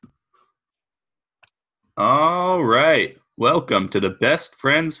All right. Welcome to the Best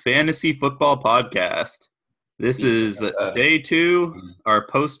Friends Fantasy Football Podcast. This Speaking is of that, day two, our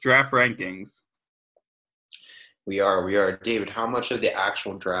post-draft rankings. we are. David, how much of the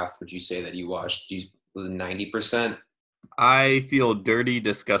actual draft would you say that you watched? Was it 90%? I feel dirty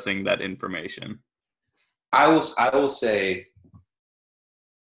discussing that information. I will say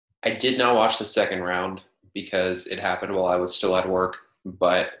I did not watch the second round because it happened while I was still at work.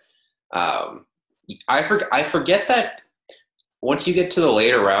 But um, I forget that once you get to the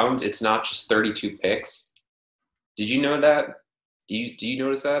later rounds, it's not just 32 picks. Did you know that? Do you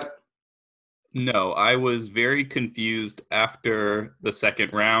notice that? No, I was very confused after the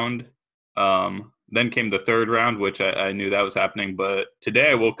second round. Then came the third round, which I knew that was happening. But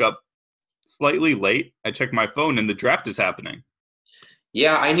today I woke up slightly late. I checked my phone and the draft is happening.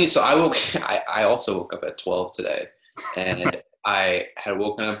 Yeah, I knew. So I woke. I also woke up at 12 today, and I had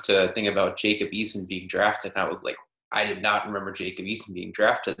woken up to think about Jacob Eason being drafted, and I was like, I did not remember Jacob Eason being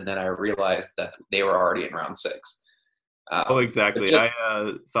drafted, and then I realized that they were already in round six. Oh, But exactly. just,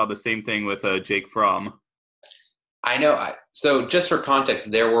 I saw the same thing with Jake Fromm. I know. So just for context,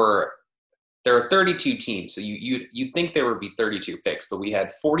 there are 32 teams, so you'd think there would be 32 picks, but we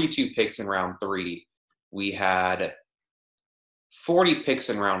had 42 picks in round three. We had 40 picks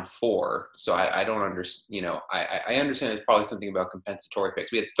in round four. So I don't understand, I understand there's probably something about compensatory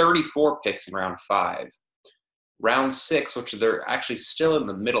picks. We had 34 picks in round five. Round six, which they're actually still in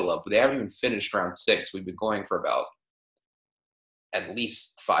the middle of, but they haven't even finished round six. We've been going for about at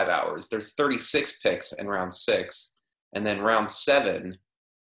least 5 hours. There's 36 picks in round six. And then round seven,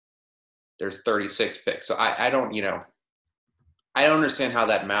 there's 36 picks. So I don't understand how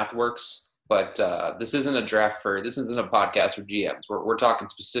that math works, but this isn't this isn't a podcast for GMs. We're talking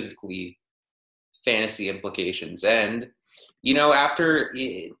specifically fantasy implications. And, after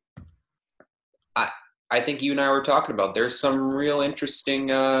I, I think you and I were talking about, there's some real interesting,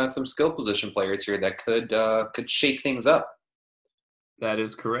 some skill position players here that could shake things up. That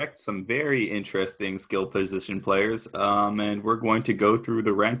is correct. Some very interesting skill position players. And we're going to go through the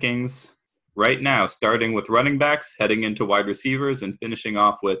rankings right now, starting with running backs, heading into wide receivers, and finishing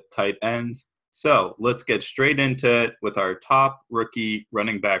off with tight ends. So let's get straight into it with our top rookie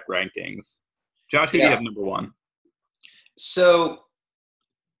running back rankings. Josh, who do you Yeah. have number one? So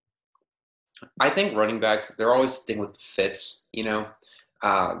I think running backs, they're always the thing with the fits.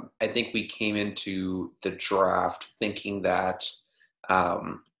 I think we came into the draft thinking that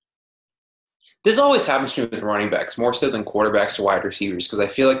um, this always happens to me with running backs more so than quarterbacks or wide receivers, because I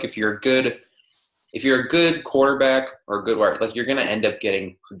feel like if you're a good quarterback or a good wide, like, you're going to end up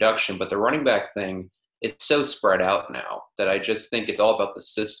getting production. But the running back thing, it's so spread out now that I just think it's all about the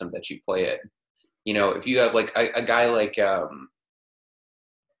system that you play in. If you have like a guy like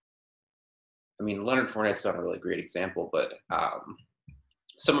Leonard Fournette's not a really great example, but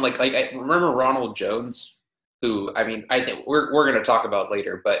someone like I remember Ronald Jones, who, I think we're going to talk about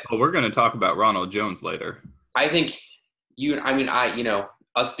later, but Oh, we're going to talk about Ronald Jones later. I think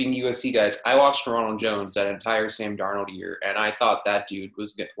us being USC guys, I watched Ronald Jones that entire Sam Darnold year, and I thought that dude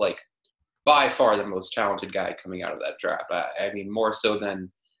was like by far the most talented guy coming out of that draft. More so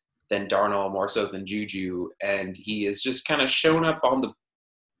than Darnold, more so than Juju, and he has just kind of shown up on the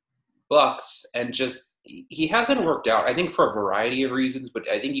Bucks, and just he hasn't worked out. I think for a variety of reasons, but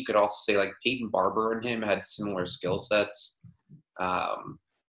I think you could also say like Peyton Barber and him had similar skill sets. Um,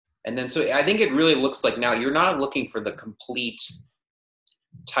 and then so I think it really looks like now you're not looking for the complete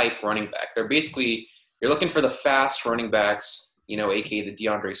type running back. You're looking for the fast running backs, aka the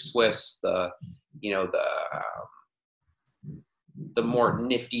DeAndre Swifts, the more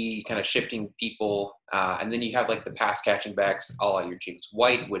nifty kind of shifting people, and then you have like the pass catching backs, a la your James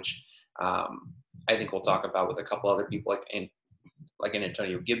White, which I think we'll talk about with a couple other people like an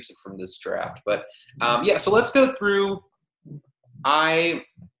Antonio Gibson from this draft. But yeah, so let's go through.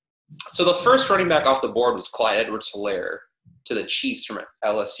 So the first running back off the board was Clyde Edwards-Helaire to the Chiefs from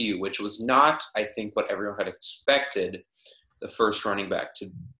LSU, which was not, I think, what everyone had expected the first running back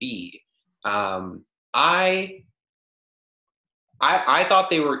to be. I thought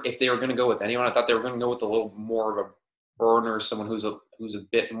if they were going to go with anyone, I thought they were going to go with a little more of a burner, someone who's a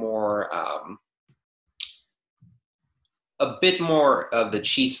bit more of the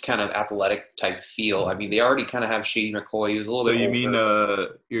Chiefs kind of athletic type feel. They already kind of have Shady McCoy, who's a little So bit you mean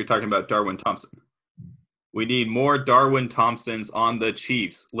older. you're talking about Darwin Thompson? We need more Darwin Thompsons on the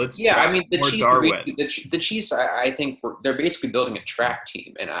Chiefs. Let's Yeah, draft the more Chiefs are Darwin. the Chiefs. I think they're basically building a track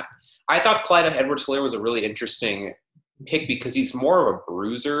team, and I thought Clyde Edwards-Helaire was a really interesting pick because he's more of a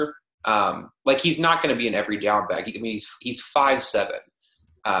bruiser. Like, he's not going to be an every down back. He's 5'7".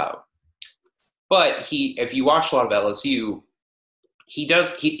 But if you watch a lot of LSU,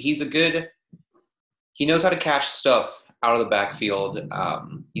 he's a good. He knows how to catch stuff out of the backfield.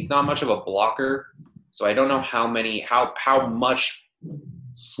 He's not much of a blocker, so I don't know how much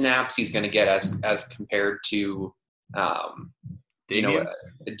snaps he's going to get as compared to, Damien?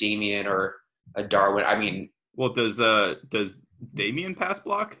 a Damien or a Darwin. I mean, well, does Damien pass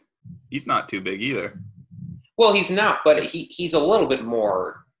block? He's not too big either. Well, he's not, but he's a little bit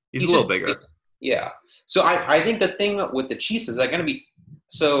more. He's a little bigger. Yeah. So I think the thing with the Chiefs is they're going to be.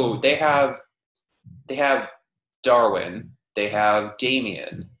 So they have Darwin. They have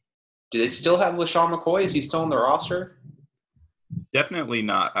Damien. Do they still have LaShawn McCoy? Is he still on the roster? Definitely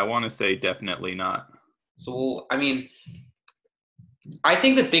not. I want to say definitely not. So, I mean, I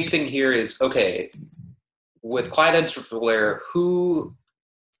think the big thing here is, okay, with Clyde Edwards-Helaire,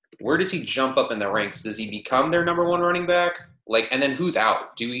 where does he jump up in the ranks? Does he become their number one running back? And then who's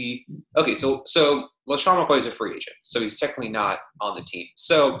out? Okay, so LaShawn McCoy is a free agent, so he's technically not on the team.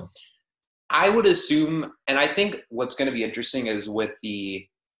 So I would assume, and I think what's going to be interesting is with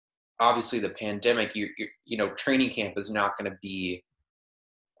obviously the pandemic, training camp is not going to be,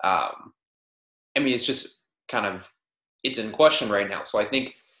 it's just kind of, it's in question right now. So I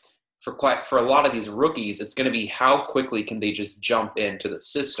think for a lot of these rookies, it's going to be how quickly can they just jump into the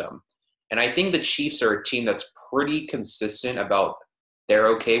system. And I think the Chiefs are a team that's pretty consistent about they're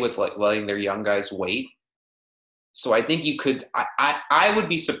okay with letting their young guys wait. So I think you could I would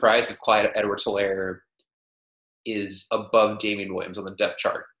be surprised if Clyde Edwards-Helaire is above Damian Williams on the depth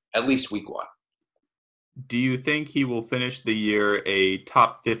chart, at least week 1. Do you think he will finish the year a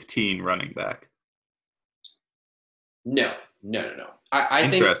top 15 running back? No. I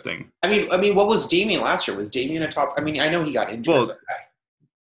Interesting. Think, I mean, what was Damian last year? Was Damian a top? I mean, I know he got injured. Well,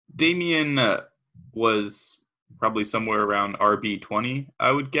 Damian was probably somewhere around RB20,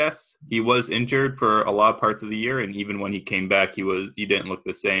 I would guess. He was injured for a lot of parts of the year, and even when he came back, he didn't look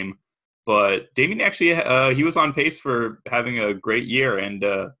the same. But Damian actually, he was on pace for having a great year, and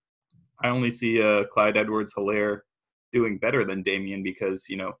I only see Clyde Edwards-Helaire doing better than Damian because,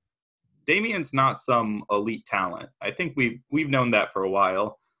 Damian's not some elite talent. I think we've known that for a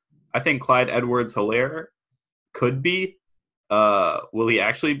while. I think Clyde Edwards-Helaire could be. Will he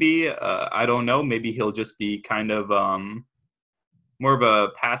actually be? I don't know. Maybe he'll just be kind of more of a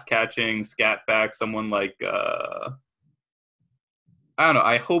pass-catching scat back, someone like I don't know.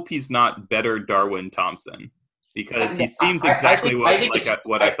 I hope he's not better Darwin Thompson because he seems exactly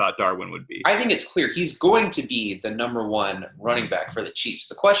what I thought Darwin would be. I think it's clear he's going to be the number one running back for the Chiefs.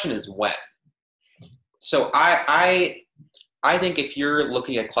 The question is when. So I think if you're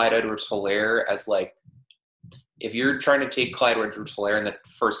looking at Clyde Edwards-Helaire as if you're trying to take Clyde Edwards-Helaire in the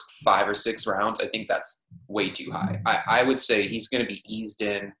first 5 or 6 rounds, I think that's way too high. I would say he's going to be eased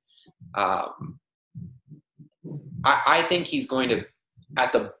in. I think he's going to,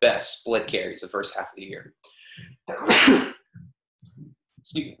 at the best, split carries the first half of the year.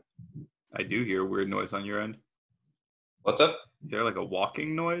 Excuse me. I do hear a weird noise on your end. What's up? Is there a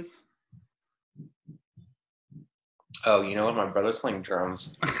walking noise? Oh, you know what? My brother's playing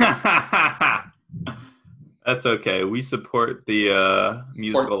drums. That's okay. We support the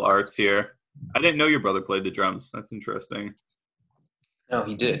musical arts here. I didn't know your brother played the drums. That's interesting. No,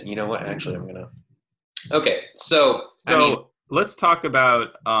 he did. You know what? Actually, I'm going to... Okay, so let's talk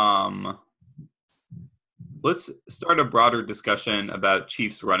about... let's start a broader discussion about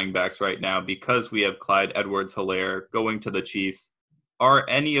Chiefs running backs right now because we have Clyde Edwards-Helaire going to the Chiefs. Are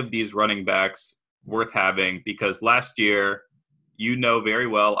any of these running backs worth having? Because last year... You know very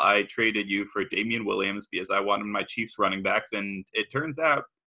well I traded you for Damian Williams because I wanted my Chiefs running backs, and it turns out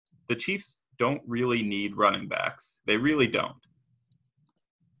the Chiefs don't really need running backs. They really don't.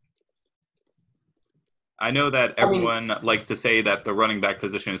 I know that everyone likes to say that the running back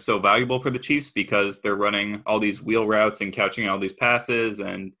position is so valuable for the Chiefs because they're running all these wheel routes and couching all these passes,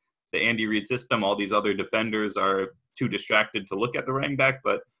 and the Andy Reid system, all these other defenders are too distracted to look at the running back,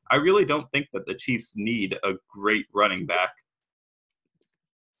 but I really don't think that the Chiefs need a great running back.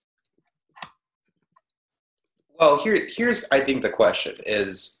 Well, here's I think the question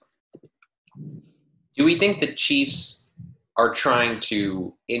is, do we think the Chiefs are trying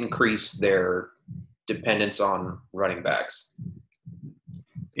to increase their dependence on running backs?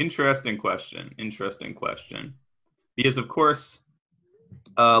 Interesting question. Because of course,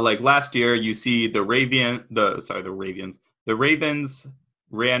 last year, you see the Ravens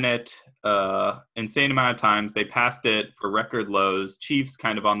ran it insane amount of times. They passed it for record lows. Chiefs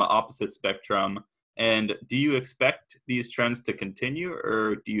kind of on the opposite spectrum. And do you expect these trends to continue,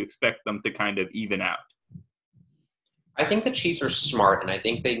 or do you expect them to kind of even out? I think the Chiefs are smart, and I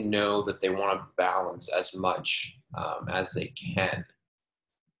think they know that they want to balance as much as they can.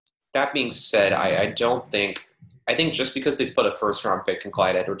 That being said, I don't think. I think just because they put a first round pick in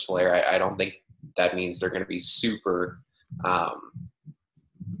Clyde Edwards-Helaire, I don't think that means they're going to be um,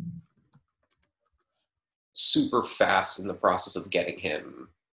 super fast in the process of getting him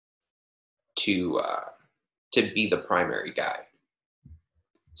to be the primary guy.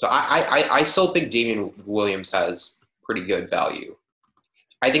 So I still think Damian Williams has pretty good value.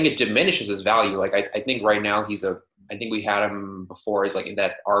 I think it diminishes his value. Like I think right now I think we had him before as like in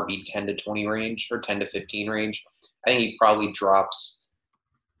that RB 10 to 20 range or 10 to 15 range. I think he probably drops.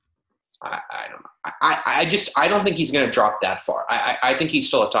 I don't know. I don't think he's going to drop that far. I think he's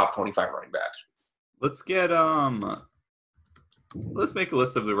still a top 25 running back. Let's get let's make a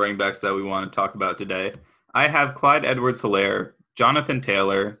list of the running backs that we want to talk about today. I have Clyde Edwards-Helaire, Jonathan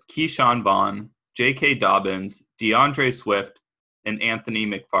Taylor, Keyshawn Vaughn, J.K. Dobbins, DeAndre Swift, and Anthony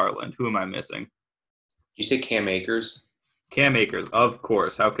McFarland. Who am I missing? Did you say Cam Akers? Cam Akers, of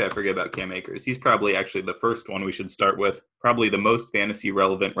course. How could I forget about Cam Akers? He's probably actually the first one we should start with. Probably the most fantasy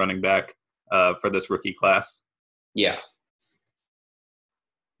relevant running back for this rookie class. Yeah.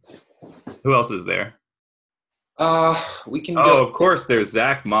 Who else is there? We can go. go. Of course, there's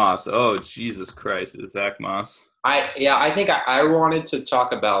Zach Moss. Oh, Jesus Christ, is Zach Moss? I think I wanted to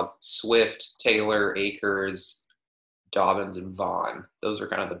talk about Swift, Taylor, Akers, Dobbins, and Vaughn. Those are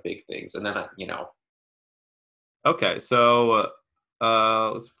kind of the big things, and then Okay, so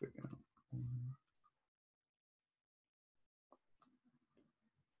let's figure out.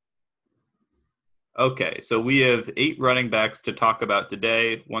 Okay, so we have 8 running backs to talk about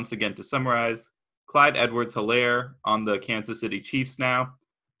today. Once again, to summarize, Clyde Edwards-Helaire on the Kansas City Chiefs now.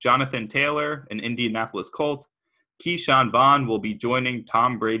 Jonathan Taylor, an Indianapolis Colt. Keyshawn Vaughn will be joining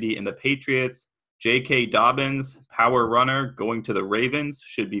Tom Brady in the Patriots. J.K. Dobbins, power runner, going to the Ravens.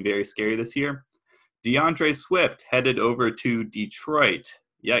 Should be very scary this year. DeAndre Swift headed over to Detroit.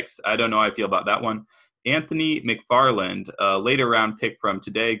 Yikes, I don't know how I feel about that one. Anthony McFarland, a later round pick from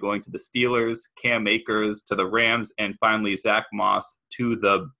today, going to the Steelers. Cam Akers to the Rams. And finally, Zach Moss to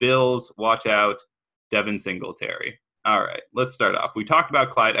the Bills. Watch out, Devin Singletary. All right, let's start off. We talked about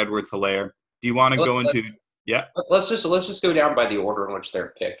Clyde Edwards-Helaire. Do you want to go into – yeah? Let's just go down by the order in which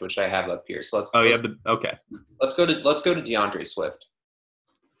they're picked, which I have up here. So okay. Let's go to DeAndre Swift.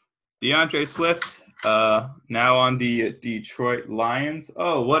 DeAndre Swift, now on the Detroit Lions.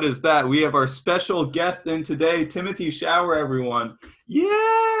 Oh, what is that? We have our special guest in today, Timothy Shower, everyone.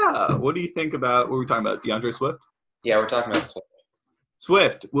 Yeah! What do you think about – what are we talking about, DeAndre Swift? Yeah, we're talking about Swift.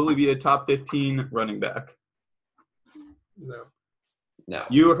 Swift, will he be a top 15 running back? No.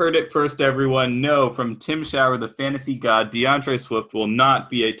 You heard it first, everyone. No, from Tim Shower, the fantasy god, DeAndre Swift will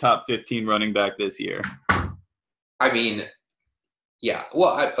not be a top 15 running back this year. I mean – yeah,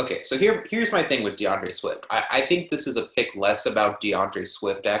 well, okay, so here's my thing with DeAndre Swift. I think this is a pick less about DeAndre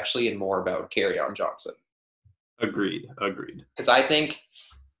Swift, actually, and more about Kerryon Johnson. Agreed. Because I think,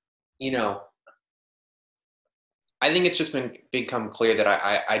 I think it's just become clear that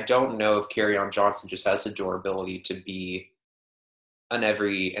I don't know if Kerryon Johnson just has the durability to be an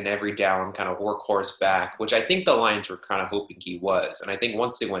every down kind of workhorse back, which I think the Lions were kind of hoping he was. And I think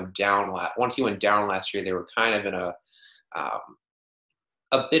once he went down last year, they were kind of in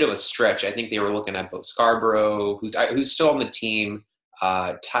a bit of a stretch. I think they were looking at both Scarborough, who's still on the team,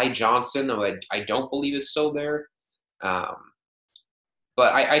 Ty Johnson, who I don't believe is still there. But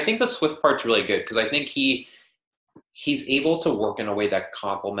I think the Swift part's really good because I think he's able to work in a way that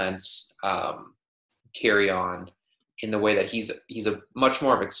complements Kerryon in the way that he's a much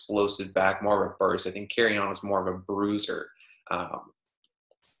more of an explosive back, more of a burst. I think Kerryon is more of a bruiser.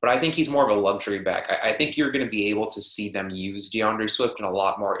 But I think he's more of a luxury back. I think you're going to be able to see them use DeAndre Swift in a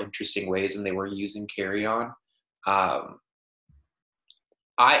lot more interesting ways than they were using Kerryon. I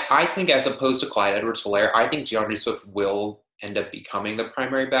think as opposed to Clyde Edwards-Helaire, I think DeAndre Swift will end up becoming the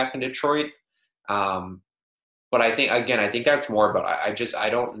primary back in Detroit. But I think that's more about I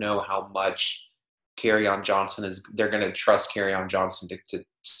don't know how much Kerryon Johnson they're going to trust Kerryon Johnson to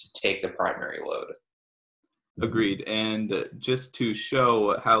take the primary load. Agreed. And just to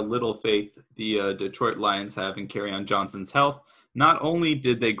show how little faith the Detroit Lions have in Kerryon Johnson's health, not only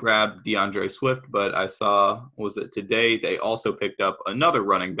did they grab DeAndre Swift, but I saw, was it today, they also picked up another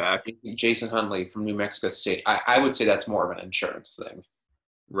running back. Jason Huntley from New Mexico State. I would say that's more of an insurance thing.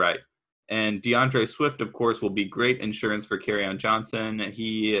 Right. And DeAndre Swift, of course, will be great insurance for Kerryon Johnson.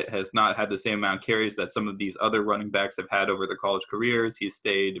 He has not had the same amount of carries that some of these other running backs have had over their college careers. He's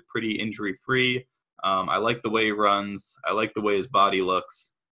stayed pretty injury-free. I like the way he runs. I like the way his body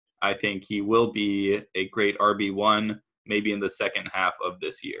looks. I think he will be a great RB1 maybe in the second half of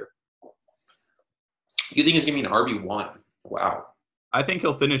this year. You think he's going to be an RB1? Wow. I think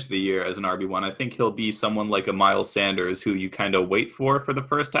he'll finish the year as an RB1. I think he'll be someone like a Miles Sanders who you kind of wait for the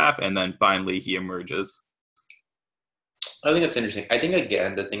first half, and then finally he emerges. I think that's interesting. I think,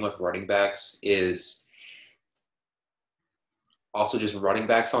 again, the thing with running backs is also just running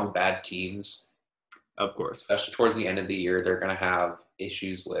backs on bad teams. Of course. Especially towards the end of the year, they're going to have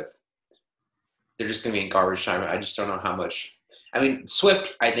issues with – they're just going to be in garbage time. I just don't know how much – I mean,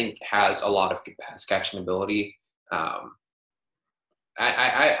 Swift, I think, has a lot of pass catching ability. I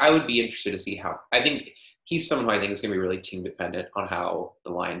would be interested to see how – I think he's someone who I think is going to be really team dependent on how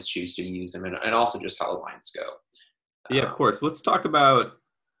the Lions choose to use him and also just how the Lions go. Yeah, of course. Let's talk about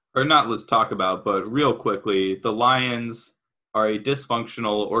 – or not let's talk about, but real quickly, the Lions are a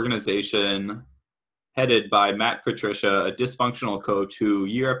dysfunctional organization headed by Matt Patricia, a dysfunctional coach who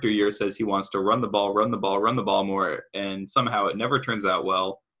year after year says he wants to run the ball more, and somehow it never turns out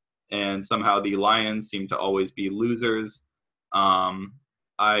well. And somehow the Lions seem to always be losers.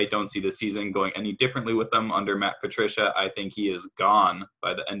 I don't see the season going any differently with them under Matt Patricia. I think he is gone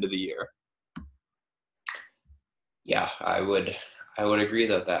by the end of the year. Yeah, I would agree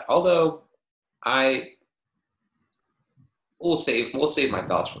with that. Although we'll save my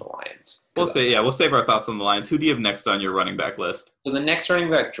thoughts for the Lions. We'll save our thoughts on the Lions. Who do you have next on your running back list? So the next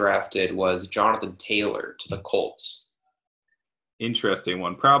running back drafted was Jonathan Taylor to the Colts. Interesting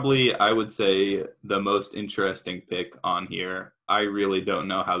one. Probably, I would say, the most interesting pick on here. I really don't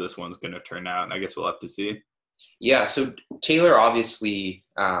know how this one's going to turn out. I guess we'll have to see. Yeah, so Taylor obviously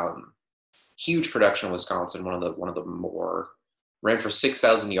huge production in Wisconsin. One of the more ran for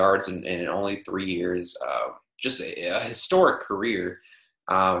 6,000 yards in only 3 years. Just a historic career.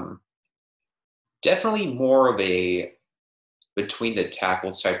 Definitely more of a between the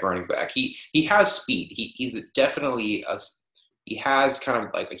tackles type running back. He has speed. He's definitely he has kind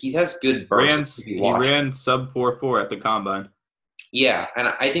of like he has good bursts. He ran sub 4.4 at the combine. Yeah,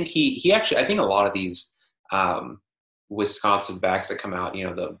 and I think he actually I think a lot of these Wisconsin backs that come out,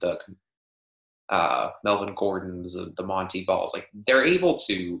 the Melvin Gordons, the Monty Balls, like they're able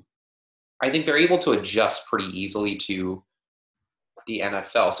to adjust pretty easily to the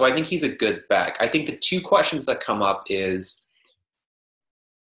NFL. So I think he's a good back. I think the two questions that come up is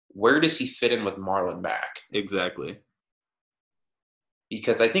where does he fit in with Marlon Mack? Exactly.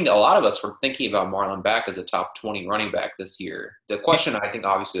 Because I think a lot of us were thinking about Marlon Mack as a top 20 running back this year. The question I think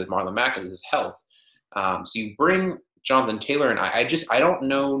obviously with Marlon Mack is his health. So you bring Jonathan Taylor, and I don't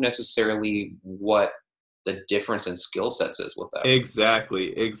know necessarily what the difference in skill sets is with that.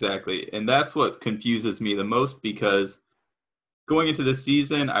 Exactly. And that's what confuses me the most, because going into this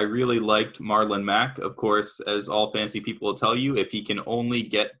season, I really liked Marlon Mack. Of course, as all fantasy people will tell you, if he can only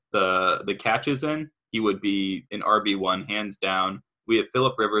get the catches in, he would be an RB1 hands down. We have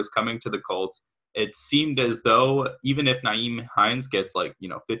Phillip Rivers coming to the Colts. It seemed as though even if Nyheim Hines gets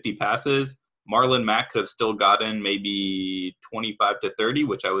 50 passes, Marlon Mack could have still gotten maybe 25 to 30,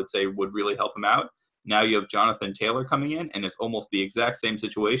 which I would say would really help him out. Now you have Jonathan Taylor coming in, and it's almost the exact same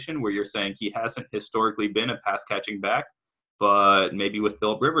situation where you're saying he hasn't historically been a pass-catching back, but maybe with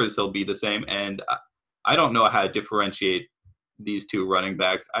Phillip Rivers he'll be the same. And I don't know how to differentiate these two running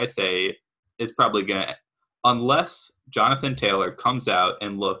backs. I say it's probably going to, unless Jonathan Taylor comes out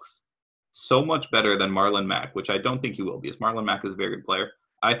and looks so much better than Marlon Mack, which I don't think he will, because Marlon Mack is a very good player.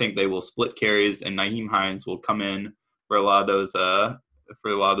 I think they will split carries, and Nyheim Hines will come in for a lot of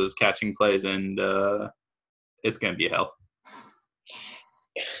those catching plays, and it's going to be hell.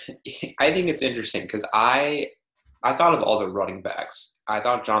 I think it's interesting because I thought of all the running backs, I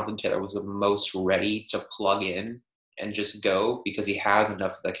thought Jonathan Taylor was the most ready to plug in and just go because he has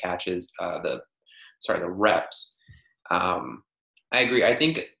enough of the catches, the reps. I agree. I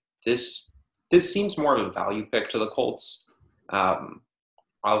think this seems more of a value pick to the Colts.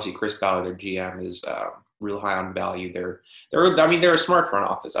 Obviously, Chris Ballard, their GM, is real high on value. They're a smart front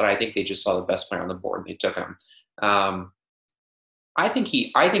office, and I think they just saw the best player on the board and they took him. I think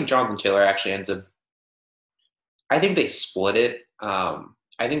Jonathan Taylor actually ends up. I think they split it. I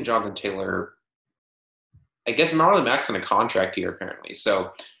think Jonathan Taylor. I guess Marlon Mack's on a contract here apparently,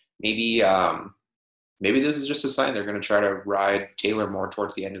 so maybe this is just a sign they're going to try to ride Taylor more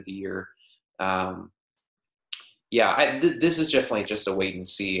towards the end of the year. This is definitely just a wait and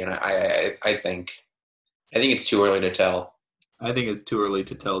see, and I think it's too early to tell. I think it's too early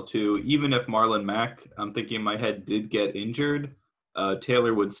to tell too. Even if Marlon Mack, I'm thinking in my head, did get injured,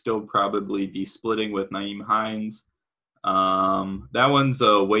 Taylor would still probably be splitting with Nyheim Hines. That one's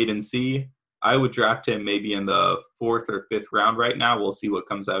a wait and see. I would draft him maybe in the 4th or 5th round right now. We'll see what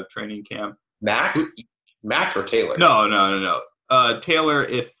comes out of training camp. Mac or Taylor? No. Taylor,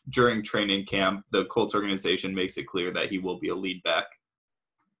 if during training camp the Colts organization makes it clear that he will be a lead back.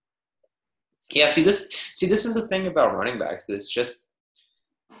 Yeah, this is the thing about running backs. It's just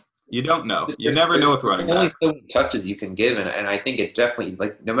you don't know. You never know with running backs. There's only so many touches you can give, and I think it definitely,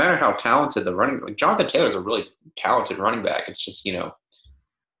 like, no matter how talented the running, like Jonathan Taylor's a really talented running back. It's just,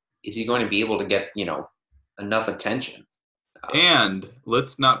 is he going to be able to get, enough attention? And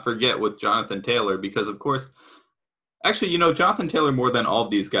let's not forget with Jonathan Taylor, because of course, actually, Jonathan Taylor more than all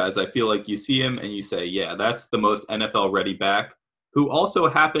of these guys, I feel like you see him and you say, yeah, that's the most NFL ready back, who also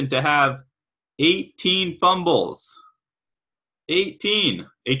happened to have 18 fumbles. 18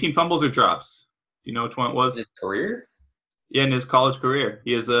 fumbles or drops. Do you know which one it was? His career? Yeah, in his college career.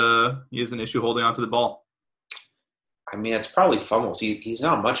 He has an issue holding onto the ball. I mean, it's probably fumbles. He's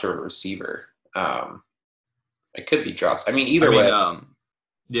not much of a receiver. It could be drops. I mean, either way.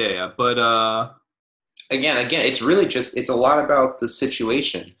 Yeah. But again, it's really just, it's a lot about the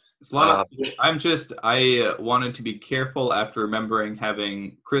situation. It's a lot I wanted to be careful after remembering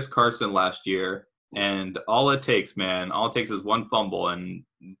having Chris Carson last year, and all it takes is one fumble and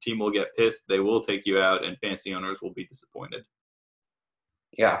the team will get pissed. They will take you out and fantasy owners will be disappointed.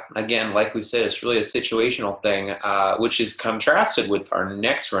 Yeah, again, like we said, it's really a situational thing, which is contrasted with our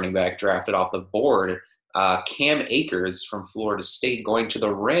next running back drafted off the board, Cam Akers from Florida State, going to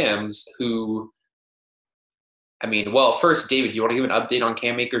the Rams, who, first, David, do you want to give an update on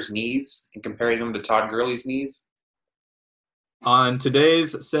Cam Akers' knees and comparing them to Todd Gurley's knees? On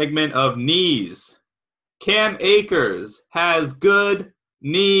today's segment of knees, Cam Akers has good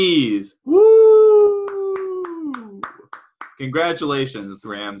knees. Woo! Congratulations,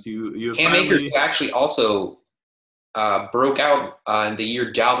 Rams. You Cam Akers actually also broke out in the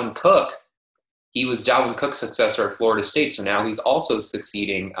year Dalvin Cook. He was Dalvin Cook's successor at Florida State, so now he's also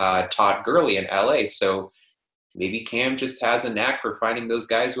succeeding Todd Gurley in LA. So maybe Cam just has a knack for finding those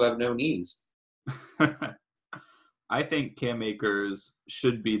guys who have no knees. I think Cam Akers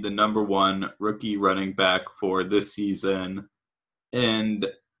should be the number one rookie running back for this season. And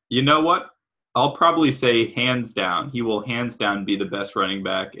you know what? I'll probably say hands down. He will hands down be the best running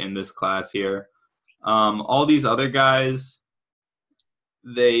back in this class here. All these other guys,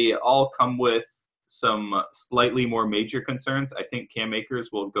 they all come with some slightly more major concerns. I think Cam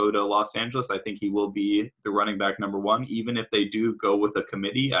Akers will go to Los Angeles. I think he will be the running back number one. Even if they do go with a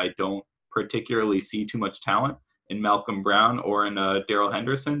committee, I don't particularly see too much talent in Malcolm Brown or in Darrell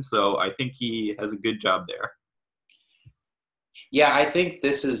Henderson. So I think he has a good job there. Yeah, I think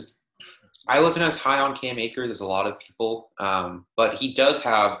I wasn't as high on Cam Akers as a lot of people, but he does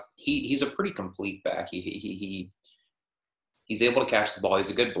have, he's a pretty complete back. He's able to catch the ball. He's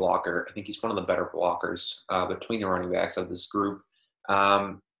a good blocker. I think he's one of the better blockers between the running backs of this group.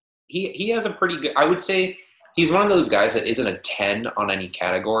 He has a pretty good, I would say, he's one of those guys that isn't a 10 on any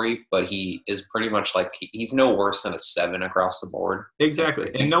category, but he is pretty much like, he's no worse than a 7 across the board. Exactly.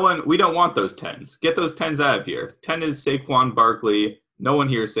 And we don't want those 10s. Get those 10s out of here. 10 is Saquon Barkley. No one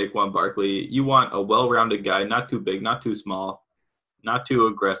here is Saquon Barkley. You want a well-rounded guy, not too big, not too small, not too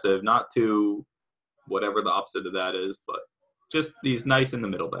aggressive, not too whatever the opposite of that is, but just these nice in the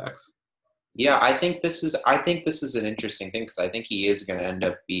middle backs. Yeah, I think this is an interesting thing because I think he is going to end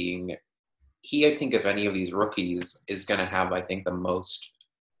up being, I think if any of these rookies is going to have, I think, the most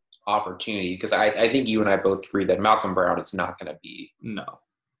opportunity, because I think you and I both agree that Malcolm Brown is not going to be. No.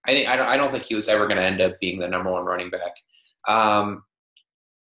 I don't think he was ever going to end up being the number one running back.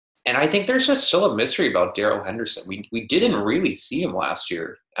 And I think there's just still a mystery about Darrell Henderson. We didn't really see him last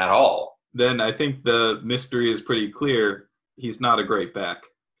year at all. Then I think the mystery is pretty clear. He's not a great back.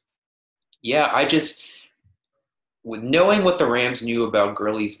 Yeah, with knowing what the Rams knew about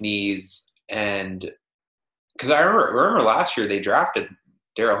Gurley's knees, and because I remember last year they drafted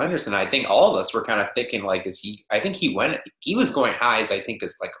Darrell Henderson. I think all of us were kind of thinking, like, he was going high as I think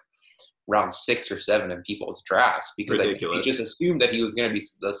as like round 6 or 7 in people's drafts, because I think we just assumed that he was going to be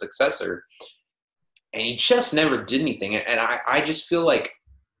the successor, and he just never did anything. And I just feel like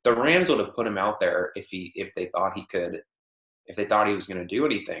the Rams would have put him out there if they thought he was going to do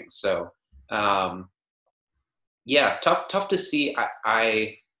anything. So yeah, tough to see.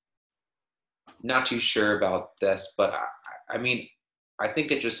 I not too sure about this, but I mean, I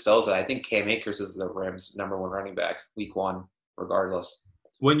think it just spells that I think Cam Akers is the Rams' number one running back week 1, regardless.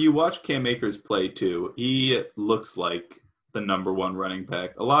 When you watch Cam Akers play too, he looks like the number one running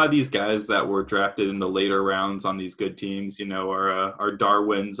back. A lot of these guys that were drafted in the later rounds on these good teams, are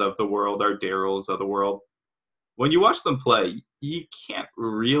Darwins of the world, are Darrells of the world. When you watch them play, you can't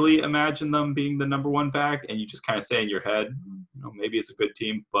really imagine them being the number one back, and you just kind of say in your head, maybe it's a good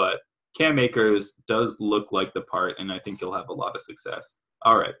team, but Cam Akers does look like the part, and I think he'll have a lot of success.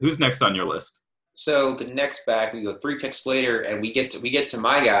 All right, who's next on your list? So the next back, we go 3 picks later, and we get to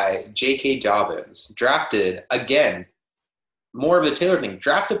my guy, J.K. Dobbins, drafted again. More of the Taylor thing,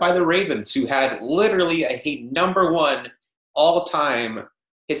 drafted by the Ravens, who had literally a number one all-time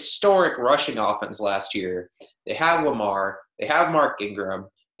historic rushing offense last year. They have Lamar. They have Mark Ingram.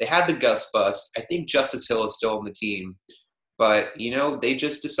 They had the Gus Bus. I think Justice Hill is still on the team. But, they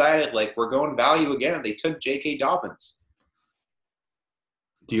just decided, we're going value again, and they took J.K. Dobbins.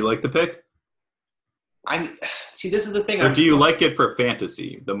 Do you like the pick? See, this is the thing. Or do you like it for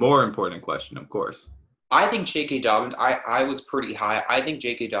fantasy? The more important question, of course. I think J.K. Dobbins, I was pretty high. I think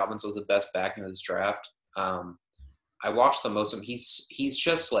J.K. Dobbins was the best back in this draft. I watched the most of him. He's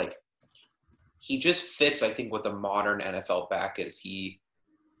just he just fits, I think, what the modern NFL back is.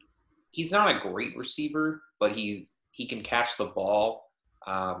 He's not a great receiver, but he can catch the ball.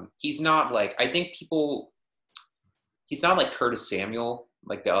 He's not he's not like Curtis Samuel,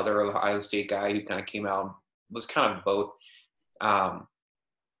 like the other Ohio State guy who kind of came out, was kind of both.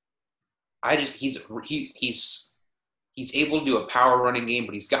 He's able to do a power running game,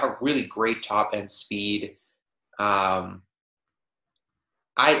 but he's got a really great top end speed. The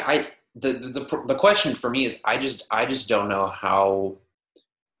question for me is I just don't know how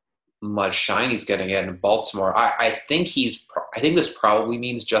much shine he's going to get in Baltimore. I think this probably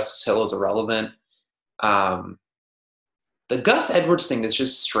means Justice Hill is irrelevant. The Gus Edwards thing is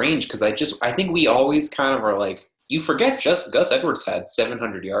just strange because I think we always kind of are you forget Gus Edwards had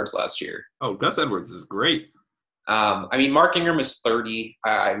 700 yards last year. Oh, Gus Edwards is great. Mark Ingram is 30.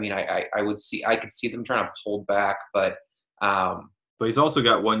 I could see them trying to pull back, but he's also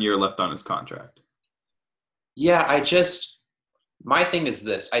got 1 year left on his contract. Yeah, my thing is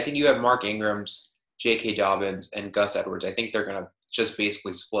this. I think you have Mark Ingram's, J.K. Dobbins, and Gus Edwards. I think they're going to just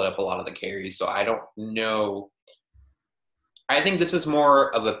basically split up a lot of the carries. So I don't know. I think this is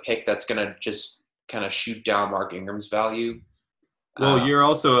more of a pick that's going to just kind of shoot down Mark Ingram's value. Well, you're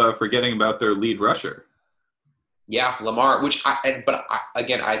also forgetting about their lead rusher. Yeah, Lamar, I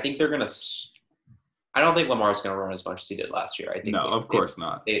think they're going to – I don't think Lamar's going to run as much as he did last year. Of course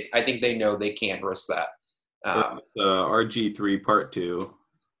not. I think they know they can't risk that. It's RG3 Part 2.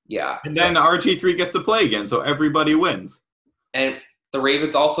 Yeah. And then RG3 gets to play again, so everybody wins. And the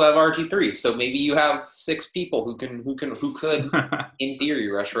Ravens also have RG3, so maybe you have 6 people who could, in theory,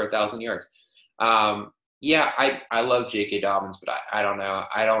 rush for 1,000 yards. Yeah, I love J.K. Dobbins, but I don't know.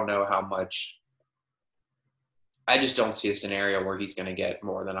 I don't know how much. I just don't see a scenario where he's going to get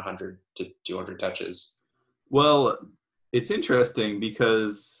more than 100 to 200 touches. Well, it's interesting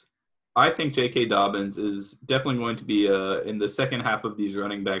because I think J.K. Dobbins is definitely going to be in the second half of these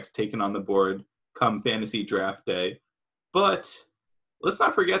running backs taken on the board come fantasy draft day. But let's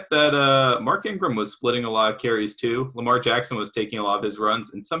not forget that Mark Ingram was splitting a lot of carries too. Lamar Jackson was taking a lot of his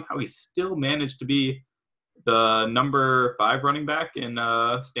runs, and somehow he still managed to be the number 5 running back in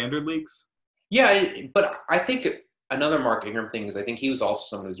standard leagues. Yeah, but I think another Mark Ingram thing is I think he was also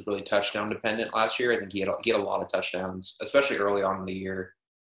someone who was really touchdown dependent last year. I think he had a lot of touchdowns, especially early on in the year.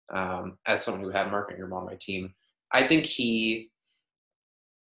 As someone who had Mark Ingram on my team, I think he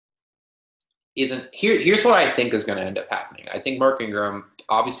isn't here. Here's what I think is going to end up happening. I think Mark Ingram,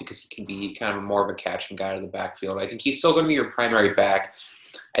 obviously, because he can be kind of more of a catching guy to the backfield, I think he's still going to be your primary back.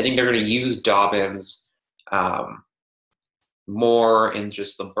 I think they're going to use Dobbins more in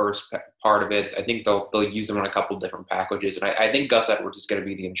just the burst part of it. I think they'll use him on a couple different packages, and I think Gus Edwards is going to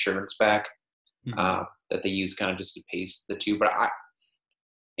be the insurance back that they use kind of just to pace the two. But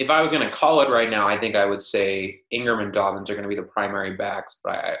if I was going to call it right now, I think I would say Ingram and Dobbins are going to be the primary backs,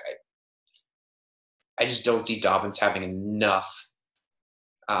 but I just don't see Dobbins having enough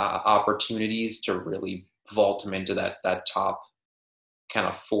opportunities to really vault him into that top kind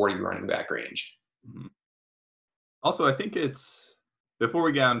of 40 running back range. Mm-hmm. Also, I think before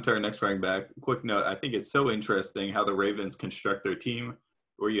we get on to our next running back, quick note, I think it's so interesting how the Ravens construct their team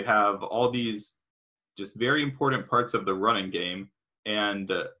where you have all these just very important parts of the running game.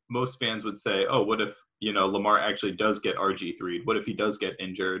 And most fans would say, oh, what if, Lamar actually does get RG3'd? What if he does get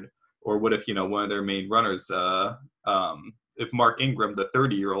injured? Or what if, one of their main runners, if Mark Ingram, the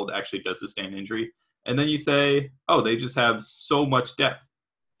 30-year-old, actually does sustain injury? And then you say, oh, they just have so much depth.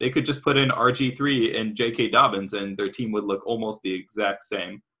 They could just put in RG3 and J.K. Dobbins, and their team would look almost the exact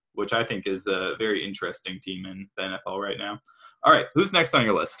same, which I think is a very interesting team in the NFL right now. All right, who's next on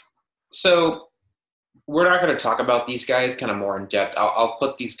your list? So we're not going to talk about these guys kind of more in depth. I'll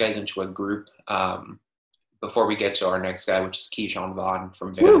put these guys into a group. before we get to our next guy, which is Keyshawn Vaughn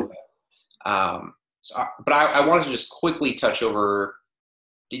from Woo! Vanderbilt. But I wanted to just quickly touch over.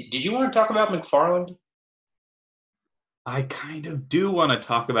 Did you want to talk about McFarland? I kind of do want to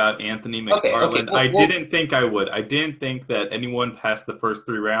talk about Anthony Okay. McFarland. I didn't think I would. I didn't think that anyone past the first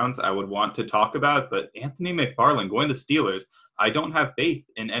 3 rounds I would want to talk about, but Anthony McFarland going to the Steelers, I don't have faith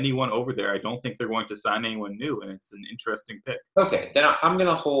in anyone over there. I don't think they're going to sign anyone new, and it's an interesting pick. Okay, then I'm going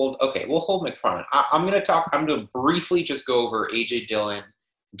to hold. Okay, we'll hold McFarland. I'm going to talk. I'm going to briefly just go over A.J. Dillon,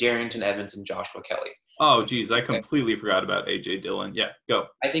 Darrington Evans, and Joshua Kelly. Oh, geez, I completely forgot about A.J. Dillon. Yeah, go.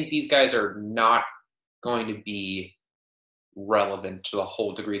 I think these guys are not going to be relevant to a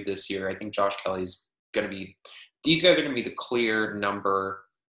whole degree this year. I think Josh Kelly's going to be. These guys are going to be the clear number.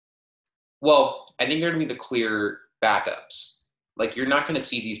 Well, I think they're going to be the clear backups. Like, you're not going to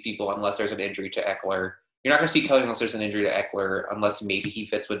see these people unless there's an injury to Eckler. You're not going to see Kelly unless there's an injury to Eckler, unless maybe he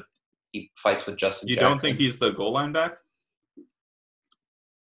fights with Justin You Jackson. don't think he's the goal line back?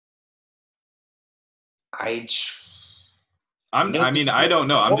 I don't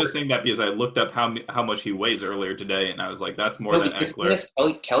know. I'm just saying that because I looked up how much he weighs earlier today, and I was like, that's more than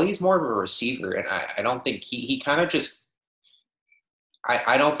Eckler. Kelly's more of a receiver, and I don't think he kind of just.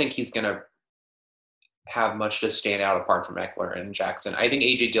 I don't think he's going to have much to stand out apart from Eckler and Jackson. I think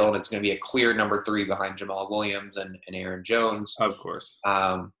A.J. Dillon is going to be a clear number 3 behind Jamal Williams and Aaron Jones. Of course.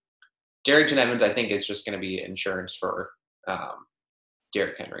 Darrington Evans, I think, is just going to be insurance for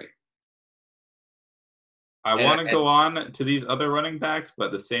Derrick Henry. I want to go on to these other running backs, but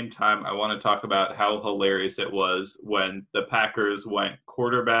at the same time, I want to talk about how hilarious it was when the Packers went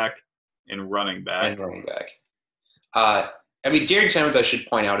quarterback and running back. Darrington Evans, I should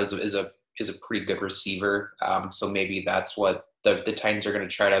point out, is a pretty good receiver. So maybe that's what the Titans are going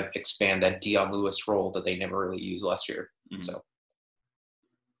to try to expand that Dion Lewis role that they never really used last year. Mm-hmm. So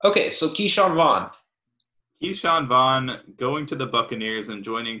Keyshawn Vaughn. Keyshawn Vaughn going to the Buccaneers and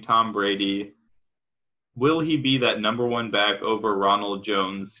joining Tom Brady. Will he be that number 1 back over Ronald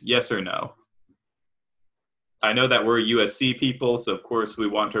Jones? Yes or no? I know that we're USC people, so of course we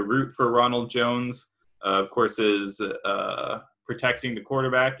want to root for Ronald Jones. Of course, protecting the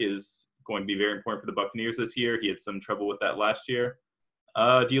quarterback is going to be very important for the Buccaneers this year. He had some trouble with that last year.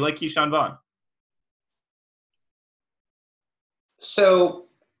 Do you like Keyshawn Vaughn? So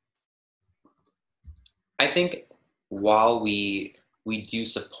I think while we do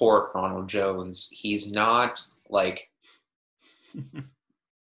support Ronald Jones, he's not like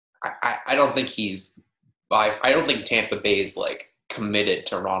I don't think I don't think Tampa Bay is like committed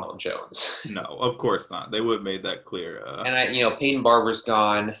to Ronald Jones. No, of course not. They would have made that clear. And Peyton Barber's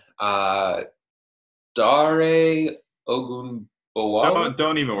gone. Dare Ogunbowale.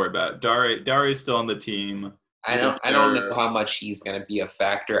 Don't even worry about it. Dare's still on the team. I don't know how much he's going to be a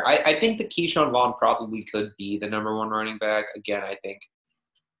factor. I think that Keyshawn Vaughn probably could be the number 1 running back. Again, I think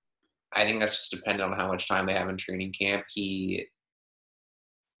that's just dependent on how much time they have in training camp. He's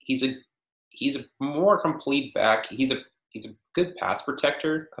a more complete back. He's a good pass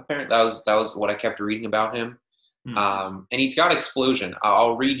protector. Apparently, that was what I kept reading about him. And he's got explosion.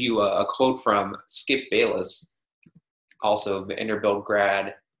 I'll read you a quote from Skip Bayless, also Vanderbilt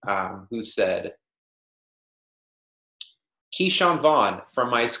grad, who said, "Keyshawn Vaughn from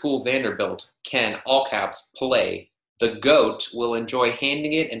my school Vanderbilt can, all caps, play. The GOAT will enjoy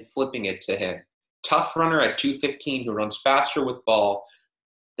handing it and flipping it to him. Tough runner at 215 who runs faster with ball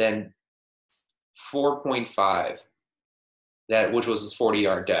than 4.5, which was his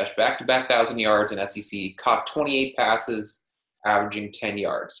 40-yard dash. Back-to-back 1,000 yards in SEC. Caught 28 passes, averaging 10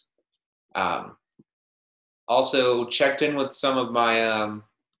 yards. Also checked in with some of my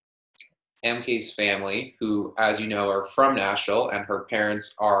MK's family, who, as you know, are from Nashville, and her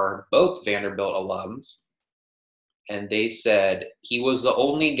parents are both Vanderbilt alums. And they said he was the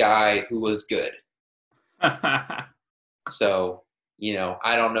only guy who was good." So,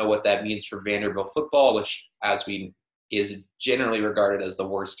 I don't know what that means for Vanderbilt football, which, is generally regarded as the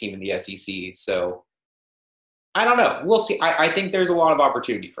worst team in the SEC. So, I don't know. We'll see. I think there's a lot of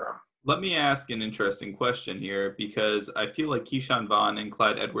opportunity for him. Let me ask an interesting question here, because I feel like Keyshawn Vaughn and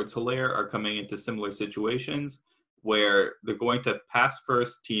Clyde Edwards-Helaire are coming into similar situations where they're going to pass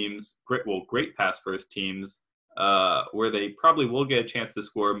first teams, great pass first teams, where they probably will get a chance to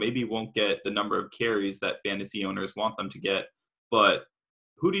score, maybe won't get the number of carries that fantasy owners want them to get. But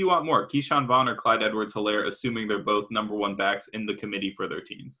who do you want more, Keyshawn Vaughn or Clyde Edwards-Helaire, assuming they're both number 1 backs in the committee for their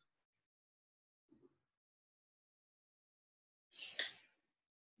teams?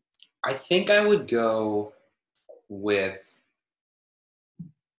 I think I would go with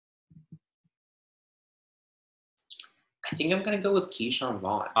I think I'm going to go with Keyshawn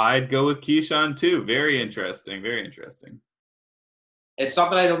Vaughn. I'd go with Keyshawn too. Very interesting. Very interesting. It's not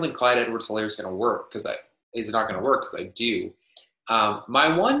that I don't think Clyde Edwards-Helaire is going to work because he's not going to work because I do.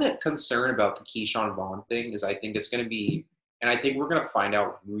 My one concern about the Keyshawn Vaughn thing is I think it's going to be, and I think we're going to find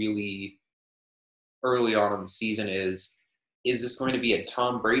out really early on in the season is this going to be a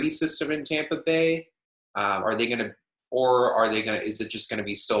Tom Brady system in Tampa Bay? Are they going to, or are they going to, is it just going to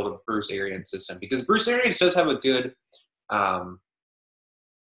be still the Bruce Arians system? Because Bruce Arians does have a good,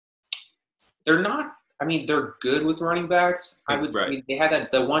 they're not, I mean, they're good with running backs. I mean, they had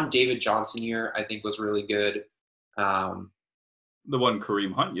the one David Johnson year, I think was really good. The one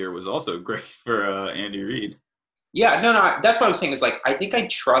Kareem Hunt year was also great for Andy Reid. Yeah, no, that's what I'm saying. Is like I think I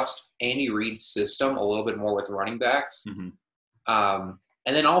trust Andy Reid's system a little bit more with running backs. Mm-hmm.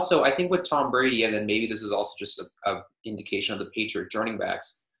 And then also, I think with Tom Brady, and then maybe this is also just a indication of the Patriots running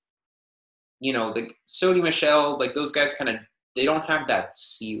backs. You know, the Sony Michel, like those guys kind of, they don't have that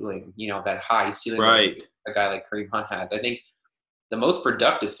ceiling, you know, that high ceiling right. a guy like Kareem Hunt has. I think the most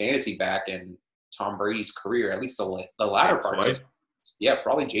productive fantasy back in Tom Brady's career, at least the latter part. Yeah,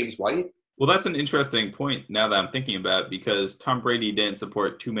 probably James White. Well, that's an interesting point now that I'm thinking about it, because Tom Brady didn't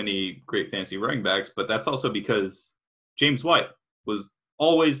support too many great fantasy running backs, but that's also because James White was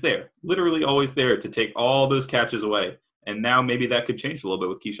always there, literally always there to take all those catches away. And now maybe that could change a little bit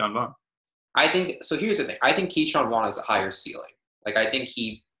with Keyshawn Vaughn. I think, so here's the thing. I think Keyshawn Vaughn has a higher ceiling. Like, I think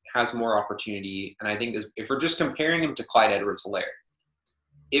he has more opportunity. And I think if we're just comparing him to Clyde Edwards-Helaire,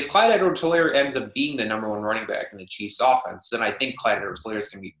 if Clyde Edwards-Helaire ends up being the number one running back in the Chiefs offense, then I think Clyde Edwards-Helaire is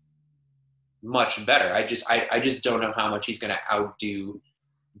going to be much better. I just don't know how much he's going to outdo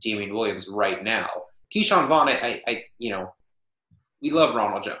Damian Williams right now. Keyshawn Vaughn, I you know, we love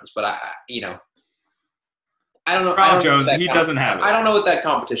Ronald Jones, but I don't know. Ronald Jones, he doesn't have it. I don't know what that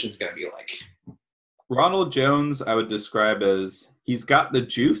competition is going to be like. Ronald Jones, I would describe as he's got the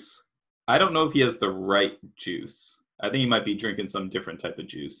juice. I don't know if he has the right juice. I think he might be drinking some different type of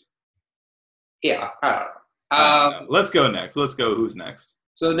juice. Yeah, I don't know. Let's go next. Let's go. Who's next?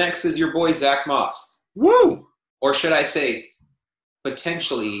 So next is your boy, Zach Moss. Woo! Or should I say,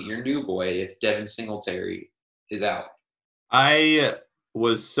 potentially your new boy if Devin Singletary is out. I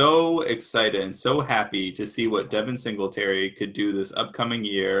was so excited and so happy to see what Devin Singletary could do this upcoming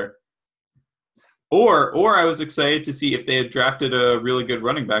year. Or I was excited to see if they had drafted a really good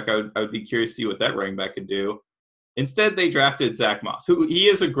running back. I would be curious to see what that running back could do. Instead, they drafted Zach Moss, who he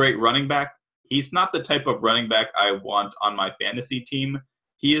is a great running back. He's not the type of running back I want on my fantasy team.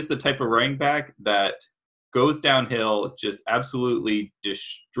 He is the type of running back that goes downhill, just absolutely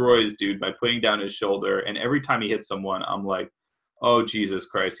destroys dude by putting down his shoulder. And every time he hits someone, I'm like, oh, Jesus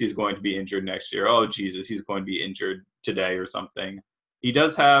Christ, he's going to be injured next year. Oh, Jesus, he's going to be injured today or something. He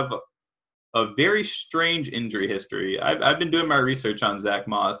does have a very strange injury history. I've been doing my research on Zach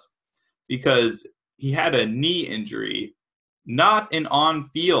Moss because he had a knee injury, not an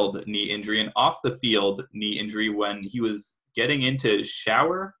on-field knee injury, an off-the-field knee injury when he was getting into his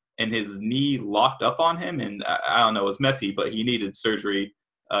shower and his knee locked up on him. And I don't know, it was messy, but he needed surgery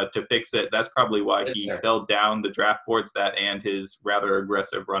to fix it. That's probably why he fell down the draft boards, that and his rather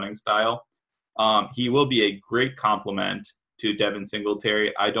aggressive running style. He will be a great complement to Devin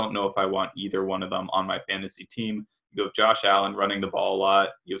Singletary. I don't know if I want either one of them on my fantasy team. You have Josh Allen running the ball a lot.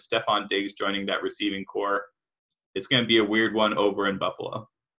 You have Stephon Diggs joining that receiving core. It's going to be a weird one over in Buffalo.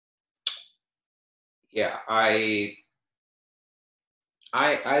 Yeah, I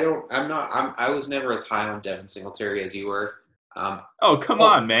was never as high on Devin Singletary as you were. Come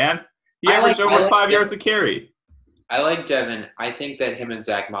on, man. He averaged over 5 yards a carry. I like Devin. I think that him and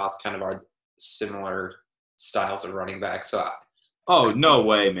Zach Moss kind of are similar styles of running back. So, no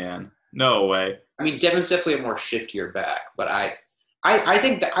way, man. No way. I mean, Devin's definitely a more shiftier back, but I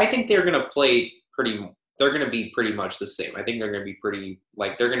think they're going to play pretty. They're going to be pretty much the same. I think they're going to be pretty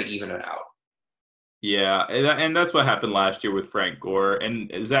they're going to even it out. Yeah, and that's what happened last year with Frank Gore.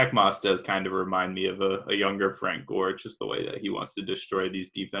 And Zach Moss does kind of remind me of a younger Frank Gore, just the way that he wants to destroy these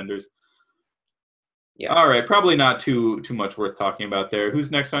defenders. Yeah. All right, probably not too much worth talking about there. Who's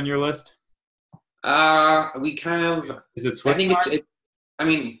next on your list? We kind of. Is it Swift? I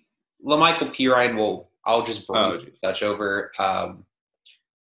mean, LaMichael Pirine I'll just briefly touch over.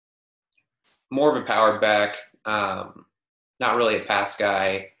 More of a power back, not really a pass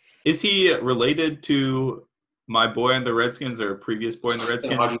guy. Is he related to my boy in the Redskins or a previous boy in the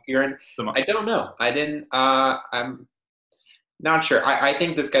Redskins? I don't know. I didn't. I'm not sure. I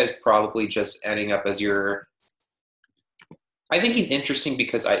think this guy's probably just ending up as your. I think he's interesting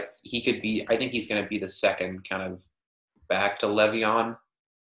because I think he's going to be the second kind of back to Le'Veon.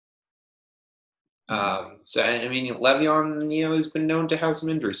 So I mean, Le'Veon, has been known to have some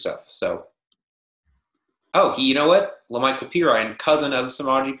injury stuff. So, you know what? Lamichael Pirine, cousin of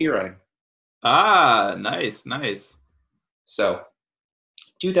Samaje Perine. Ah, nice, nice. So,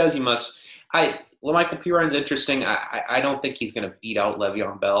 dude does he must. Lamichael Pirine's interesting. I don't think he's going to beat out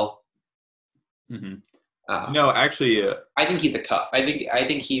Le'Veon Bell. Mm-hmm. Uh, No, actually, I think he's a cuff. I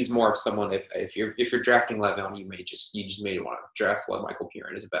think he's more of someone. If you're drafting Le'Veon, you just may want to draft Michael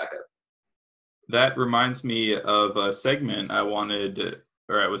Piran as a backup. that reminds me of a segment I wanted,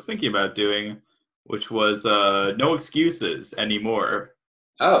 or I was thinking about doing, which was no excuses anymore.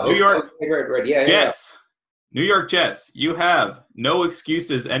 Oh, New okay. York Right. Yeah. Jets. New York Jets, you have no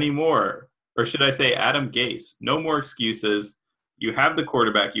excuses anymore. Or should I say Adam Gase? No more excuses. You have the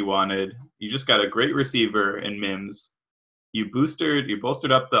quarterback you wanted. You just got a great receiver in Mims. You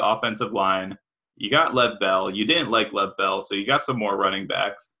bolstered up the offensive line. You got Lev Bell. You didn't like Lev Bell, so you got some more running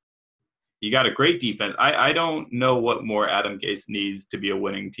backs. You got a great defense. I don't know what more Adam Gase needs to be a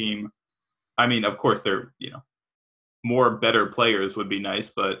winning team. I mean, of course, they're, more better players would be nice,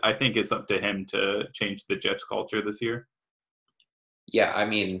 but I think it's up to him to change the Jets culture this year. Yeah, I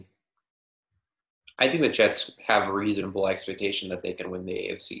mean, I think the Jets have a reasonable expectation that they can win the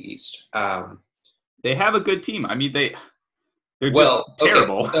AFC East. They have a good team. I mean, they're just Well, okay,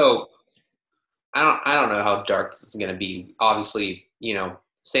 terrible. so I don't know how dark this is going to be. Obviously,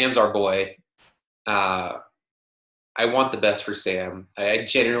 Sam's our boy. I want the best for Sam. I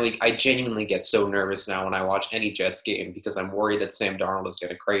genuinely get so nervous now when I watch any Jets game because I'm worried that Sam Darnold is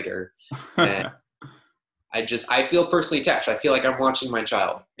going to crater, and I feel personally attached. I feel like I'm watching my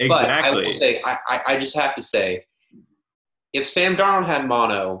child. But I will Exactly. say, I just have to say, if Sam Darnold had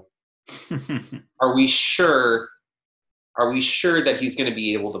mono, are we sure? Are we sure that he's going to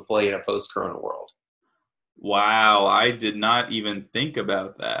be able to play in a post-Corona world? Wow, I did not even think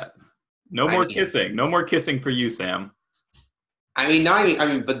about that. No I more mean, kissing. No more kissing for you, Sam.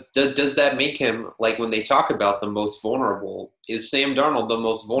 but does that make him, like, when they talk about the most vulnerable? Is Sam Darnold the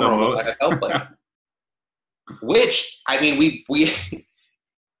most The vulnerable most. NFL player? Which, I mean, we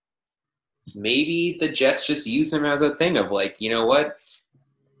maybe the Jets just use him as a thing of, like, you know what?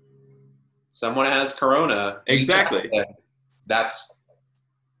 Someone has Corona. You tackle Exactly. them.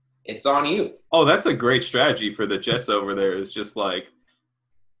 It's on you. Oh, that's a great strategy for the Jets over there. Is just like,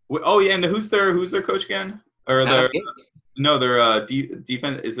 oh yeah, and who's their coach again? Or Adam their Gase. no, their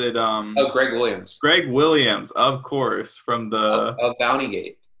defense is it Oh, Greg Williams Greg Williams, of course, from the of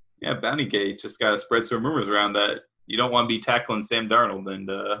Bountygate. yeah Bounty Gate. Just got to spread some rumors around that you don't want to be tackling Sam Darnold and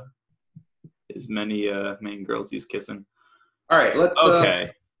as many main girls he's kissing. All right,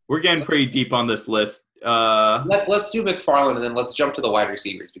 Okay, we're getting pretty deep on this list. let's do McFarland and then let's jump to the wide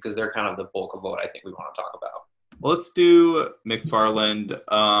receivers because they're kind of the bulk of what I think we want to talk about. Let's do McFarland.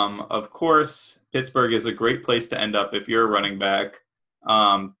 Of course, Pittsburgh is a great place to end up if you're a running back.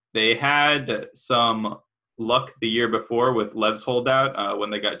 They had some luck the year before with Lev's holdout when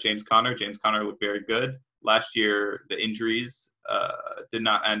they got James Conner. James Conner looked very good. Last year, the injuries did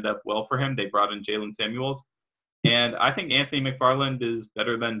not end up well for him. They brought in Jalen Samuels. And I think Anthony McFarland is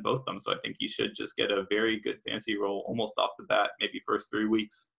better than both of them. So I think he should just get a very good fantasy role almost off the bat, maybe first 3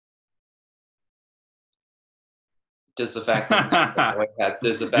 weeks. Does the fact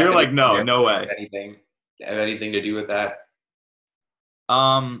that You're like, no way. Have anything to do with that?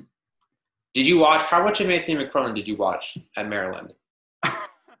 Um, Did you watch? How much of Anthony McFarland did you watch at Maryland?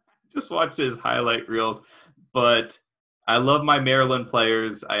 just watched his highlight reels, but I love my Maryland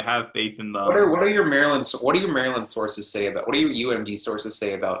players. I have faith in them. What are your Maryland sources say about? What do your UMD sources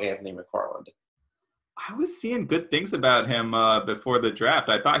say about Anthony McFarland? I was seeing good things about him before the draft.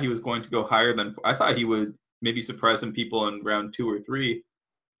 I thought he was going to go higher than. I thought he would maybe surprise some people in round 2 or 3.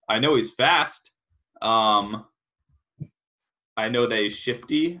 I know he's fast. I know that he's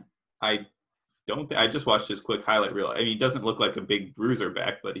shifty. I just watched his quick highlight reel. I mean, he doesn't look like a big bruiser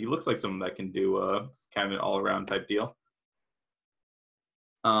back, but he looks like someone that can do kind of an all-around type deal.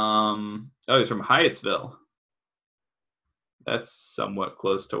 He's from Hyattsville. That's somewhat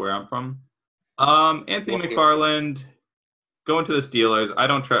close to where I'm from. Anthony McFarland going to the Steelers. I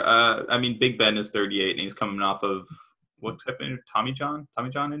don't try. I mean, Big Ben is 38, and he's coming off of what type of Tommy John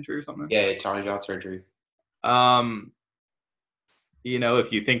injury or something? Yeah, Tommy John surgery.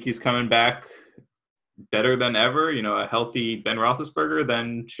 If you think he's coming back better than ever, a healthy Ben Roethlisberger,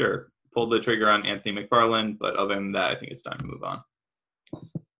 then sure, pull the trigger on Anthony McFarland. But other than that, I think it's time to move on.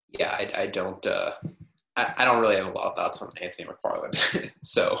 Yeah, I don't. I don't really have a lot of thoughts on Anthony McFarland.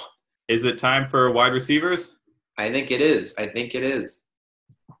 So, is it time for wide receivers? I think it is.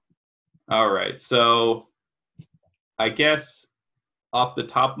 All right, so I guess off the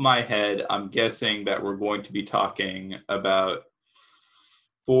top of my head, I'm guessing that we're going to be talking about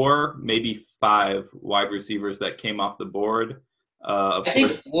 4, maybe 5 wide receivers that came off the board. Of I think.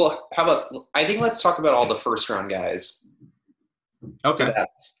 course. Well, how about? I think let's talk about all the first round guys. So Okay.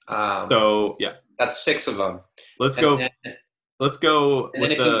 So yeah, that's 6 of them. let's And go. then, Let's go and then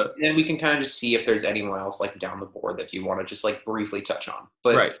with if you the then we can kind of just see if there's anyone else like down the board that you want to just like briefly touch on.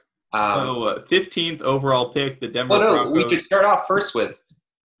 But right. So 15th overall pick, the Denver well, no, we should Broncos. start off first with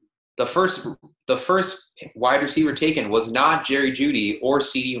the first wide receiver taken was not Jerry Jeudy or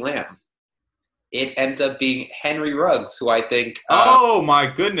CeeDee Lamb. It ended up being Henry Ruggs, who I think. Oh my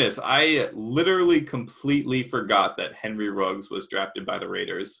goodness! I literally completely forgot that Henry Ruggs was drafted by the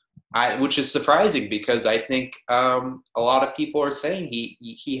Raiders. Which is surprising because I think a lot of people are saying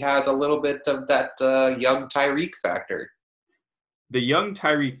he has a little bit of that young Tyreek factor. The young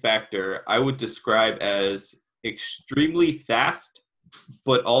Tyreek factor I would describe as extremely fast,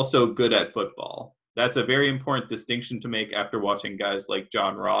 but also good at football. That's a very important distinction to make after watching guys like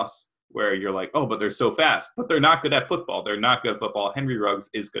John Ross, where you're like, oh, but they're so fast, but they're not good at football. They're not good at football. Henry Ruggs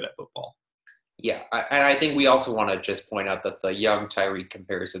is good at football. Yeah, and I think we also want to just point out that the young Tyreek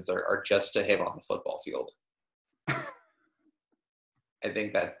comparisons are just to him on the football field. I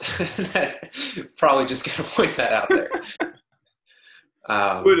think that probably just going to point that out there.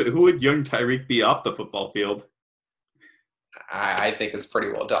 Who would young Tyreek be off the football field? I think it's pretty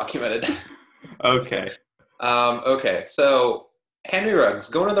well documented. Okay. Okay, so Henry Ruggs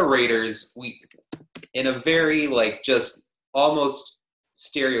going to the Raiders. We in a very like just almost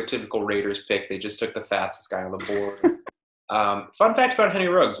stereotypical Raiders pick. They just took the fastest guy on the board. Fun fact about Henry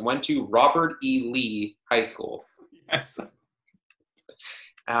Ruggs: went to Robert E. Lee High School. Yes.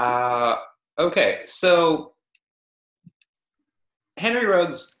 Okay, so Henry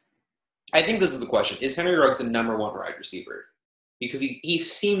Ruggs. I think this is the question: is Henry Ruggs the number one wide receiver? Because he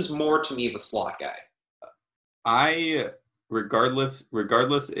seems more to me of a slot guy. Regardless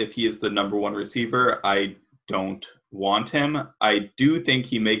if he is the number one receiver, I don't want him. I do think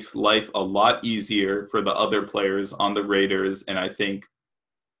he makes life a lot easier for the other players on the Raiders, and I think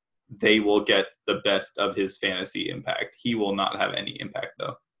they will get the best of his fantasy impact. He will not have any impact,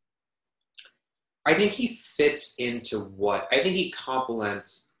 though. I think he fits into what I think he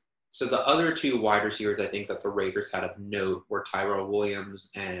complements. So the other 2 wide receivers I think that the Raiders had of note were Tyrell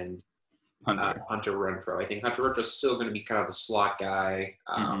Williams and Hunter Renfrow. I think Hunter Renfrow is still going to be kind of a slot guy,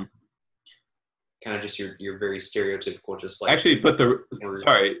 kind of just your very stereotypical, just like actually. But the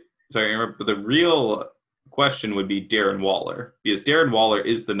real question would be Darren Waller, because Darren Waller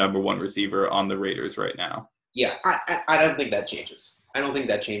is the number one receiver on the Raiders right now. Yeah, I don't think that changes. I don't think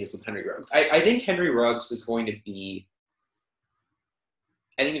that changes with Henry Ruggs. I think Henry Ruggs is going to be.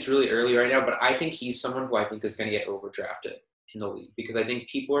 I think it's really early right now, but I think he's someone who I think is going to get overdrafted in the league because I think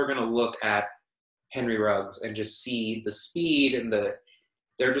people are going to look at Henry Ruggs and just see the speed and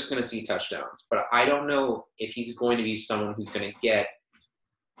they're just going to see touchdowns. But I don't know if he's going to be someone who's going to get,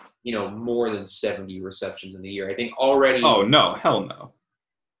 more than 70 receptions in the year. I think already. Oh, no, hell no.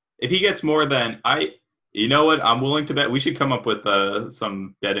 If he gets more than you know what? I'm willing to bet. We should come up with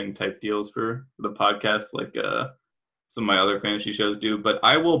some betting type deals for the podcast, like some of my other fantasy shows do. But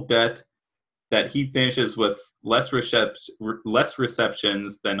I will bet that he finishes with less receptions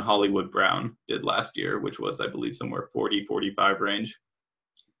than Hollywood Brown did last year, which was, I believe, somewhere 40, 45 range.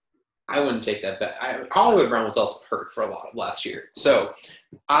 I wouldn't take that bet. Hollywood Brown was also hurt for a lot of last year. So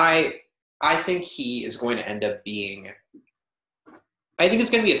I think he is going to end up being – I think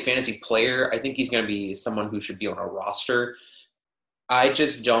it's going to be a fantasy player. I think he's going to be someone who should be on a roster. I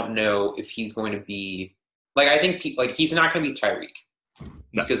just don't know if he's going to be – I think he's not going to be Tyreek.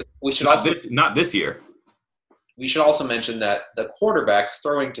 Because we should not this year. We should also mention that the quarterbacks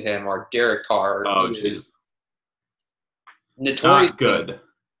throwing to him are Derek Carr. Oh, jeez. Notoriously not good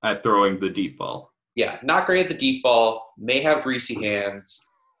at throwing the deep ball. Yeah, not great at the deep ball. May have greasy hands.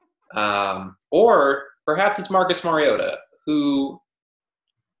 Or perhaps it's Marcus Mariota, who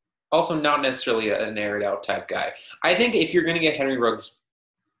also not necessarily an aired out type guy. I think if you're going to get Henry Ruggs,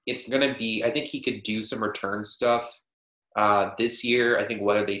 it's going to be – I think he could do some return stuff. This year, I think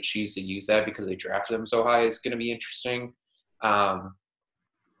whether they choose to use that because they drafted him so high is going to be interesting. I'd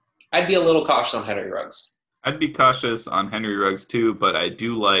be a little cautious on Henry Ruggs. I'd be cautious on Henry Ruggs too, but I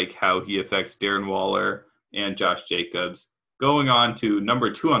do like how he affects Darren Waller and Josh Jacobs. Going on to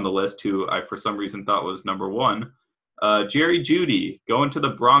number 2 on the list, who I for some reason thought was number 1, Jerry Jeudy going to the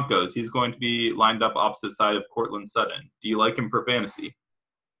Broncos. He's going to be lined up opposite side of Cortland Sutton. Do you like him for fantasy?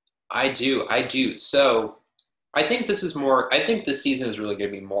 I do. So I think this season is really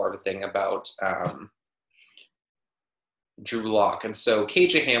going to be more of a thing about Drew Lock. And so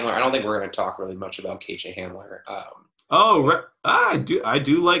KJ Hamler, I don't think we're going to talk really much about KJ Hamler. I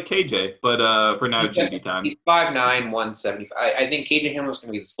do like KJ, but for now, Judy time. He's 5'9", 175. I think KJ Hamler is going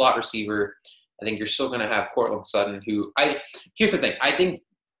to be the slot receiver. I think you're still going to have Cortland Sutton, here's the thing. I think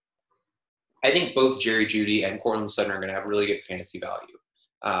both Jerry Jeudy and Cortland Sutton are going to have really good fantasy value.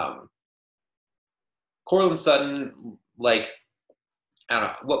 Cortland Sutton, like, I don't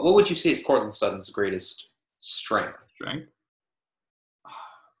know. What would you say is Cortland Sutton's greatest strength?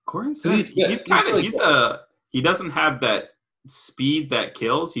 Cortland Sutton, he doesn't have that speed that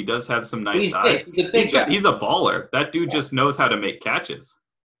kills. He does have some nice size. He's a baller. That dude just knows how to make catches.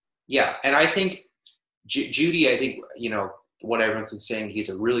 Yeah, and I think Jeudy, I think, what everyone's been saying, he's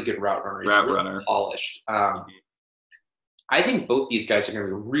a really good route runner. He's really polished. I think both these guys are going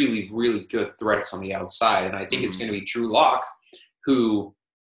to be really, really good threats on the outside, and I think it's going to be Drew Lock, who,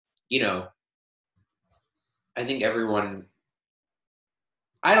 I think everyone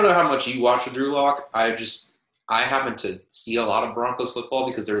 – I don't know how much you watch of Drew Lock. I happen to see a lot of Broncos football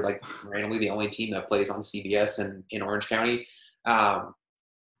because they're, like, randomly the only team that plays on CBS in Orange County.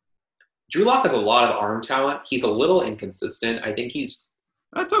 Drew Lock has a lot of arm talent. He's a little inconsistent. I think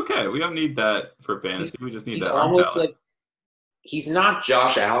that's okay. We don't need that for fantasy. We just need that arm talent. Like, he's not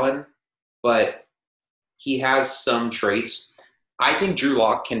Josh Allen, but he has some traits. I think Drew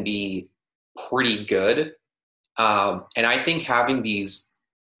Lock can be pretty good. And I think having these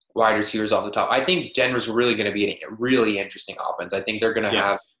wide receivers off the top, I think Denver's really going to be a really interesting offense. I think they're going to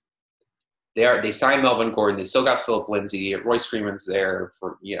have – they signed Melvin Gordon. They still got Philip Lindsay. Royce Freeman's there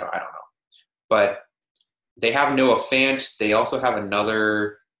for, I don't know. But they have Noah Fant. They also have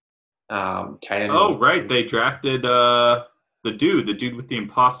another tight end. Oh, right. They drafted the dude with the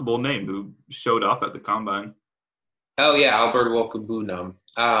impossible name who showed off at the Combine. Oh, yeah, Albert Welkebunam.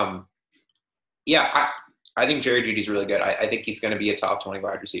 I think Jerry Jeudy's really good. I think he's going to be a top 20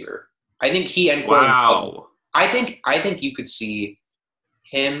 wide receiver. I think he and Cortland Sutton, I think you could see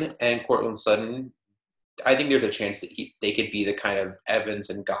him and Cortland Sutton. I think there's a chance that they could be the kind of Evans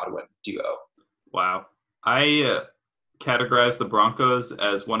and Godwin duo. Wow. I categorize the Broncos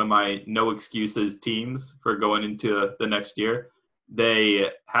as one of my no excuses teams for going into the next year. They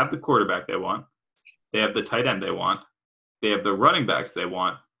have the quarterback they want. They have the tight end they want. They have the running backs they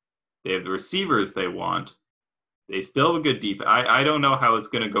want. They have the receivers they want. They still have a good defense. I don't know how it's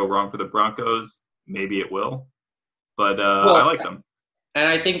going to go wrong for the Broncos. Maybe it will. But I like them. And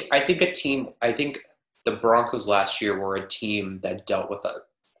I think the Broncos last year were a team that dealt with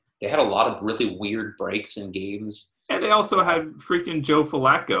they had a lot of really weird breaks in games. And they also had freaking Joe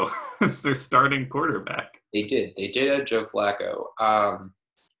Flacco as their starting quarterback. They did have Joe Flacco.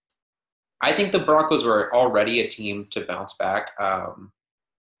 I think the Broncos were already a team to bounce back. And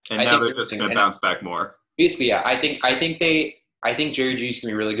now they're just going to bounce back more. Basically, yeah. I think Jerry Jeudy's going to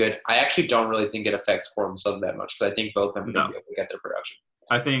be really good. I actually don't really think it affects Cortland Sutton that much because I think both of them are going to be able to get their production.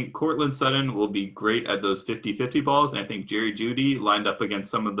 I think Cortland Sutton will be great at those 50-50 balls, and I think Jerry Jeudy, lined up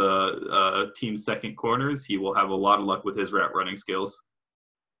against some of the team's second corners, he will have a lot of luck with his route running skills.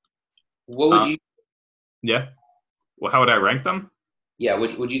 What would you? Yeah. Well, how would I rank them? Yeah.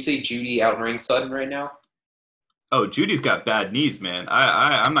 Would you say Jeudy outranks Sutton right now? Oh, Judy's got bad knees, man.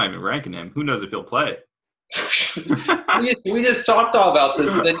 I'm not even ranking him. Who knows if he'll play? we just talked all about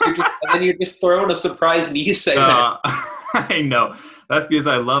this, and then you're just throwing a surprise knee segment. I know. That's because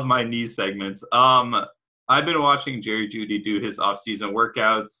I love my knee segments. I've been watching Jerry Jeudy do his off-season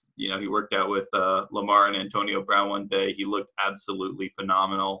workouts. He worked out with Lamar and Antonio Brown one day. He looked absolutely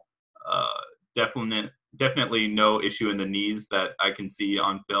phenomenal. Definitely no issue in the knees that I can see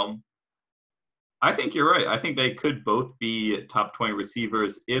on film. I think you're right. I think they could both be top 20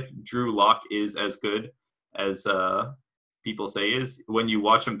 receivers if Drew Lock is as good as people say he is. When you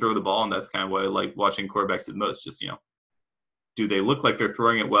watch him throw the ball, and that's kind of what I like watching quarterbacks the most, just, do they look like they're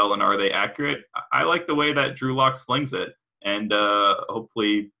throwing it well, and are they accurate? I like the way that Drew Lock slings it, and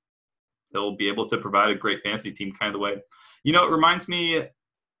hopefully they'll be able to provide a great fantasy team kind of the way. It reminds me,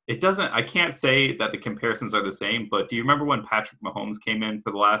 I can't say that the comparisons are the same, but do you remember when Patrick Mahomes came in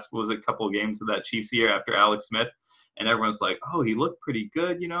for the last, couple of games of that Chiefs year after Alex Smith? And everyone's like, oh, he looked pretty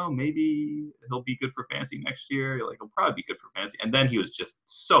good, maybe he'll be good for fantasy next year. He'll probably be good for fantasy. And then he was just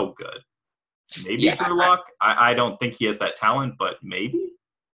so good. Maybe Drew Lock. I don't think he has that talent, but maybe.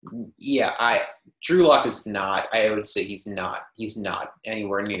 Yeah, Drew Lock is not. I would say he's not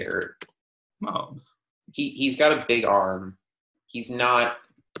anywhere near Mahomes. He's got a big arm. He's not.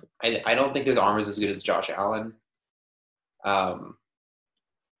 I don't think his arm is as good as Josh Allen. But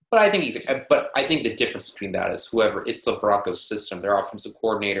I think the difference between that is it's the Broncos system. Their offensive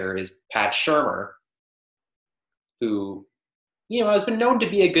coordinator is Pat Shurmur, who has been known to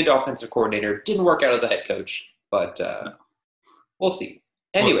be a good offensive coordinator. Didn't work out as a head coach, but No, we'll see.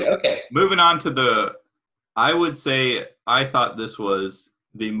 we'll Anyway, see. okay. Moving on to I would say I thought this was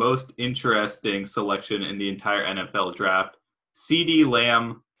the most interesting selection in the entire NFL draft. CeeDee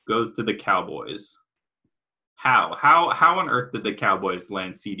Lamb goes to the Cowboys. How on earth did the Cowboys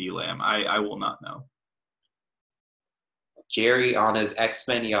land CeeDee Lamb? I will not know. Jerry on his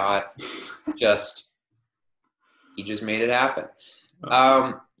X-Men yacht he just made it happen.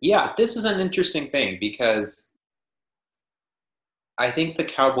 Yeah, this is an interesting thing because I think the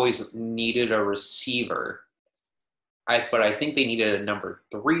Cowboys needed a receiver. But I think they needed a number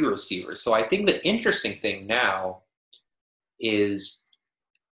 3 receiver. So I think the interesting thing now is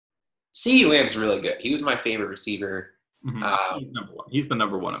CeeDee Lamb's really good. He was my favorite receiver. Mm-hmm. He's number one. He's the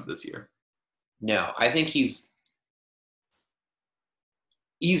number one of this year. No, I think he's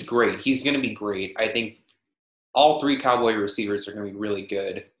great. He's going to be great. I think all 3 Cowboy receivers are going to be really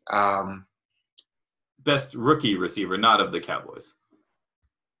good. Best rookie receiver, not of the Cowboys,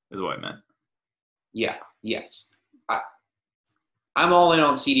 is what I meant. Yeah, yes. I'm all in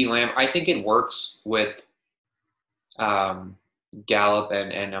on CeeDee Lamb. I think it works with Gallup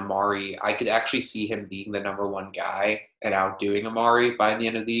and Amari. I could actually see him being the number 1 guy and outdoing Amari by the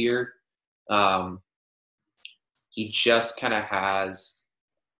end of the year. He just kind of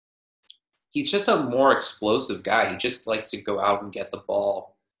he's just a more explosive guy. He just likes to go out and get the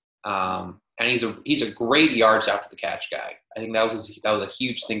ball. And he's a great yards after the catch guy. I think that was a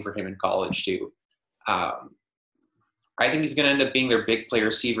huge thing for him in college too. I think he's going to end up being their big play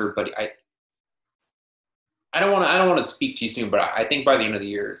receiver, but I don't want to speak too soon, but I think by the end of the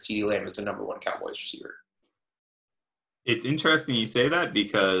year, CeeDee Lamb is the number 1 Cowboys receiver. It's interesting you say that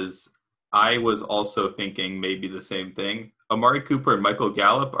because I was also thinking maybe the same thing. Amari Cooper and Michael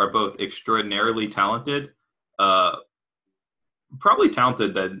Gallup are both extraordinarily talented, probably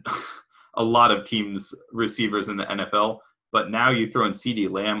talented than a lot of teams' receivers in the NFL. But now you throw in CeeDee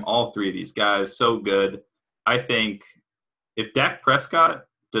Lamb, all 3 of these guys, so good. I think if Dak Prescott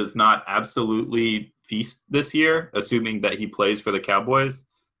does not absolutely feast this year, assuming that he plays for the Cowboys,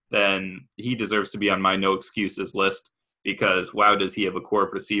 then he deserves to be on my no excuses list because, wow, does he have a core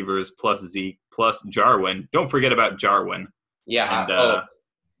of receivers plus Zeke plus Jarwin. Don't forget about Jarwin. Yeah. And,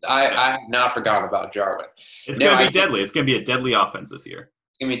 I have not forgotten about Jarwin. It's going to be deadly. It's going to be a deadly offense this year.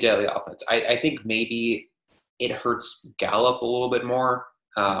 It's going to be a deadly offense. I think maybe it hurts Gallup a little bit more.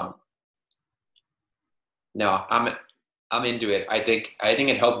 No, I'm into it. I think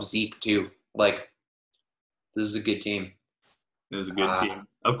it helps Zeke too. Like, this is a good team. This is a good team.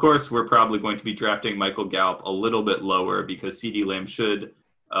 Of course, we're probably going to be drafting Michael Gallup a little bit lower because CeeDee Lamb should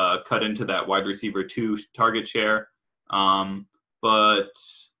cut into that wide receiver 2 target share. But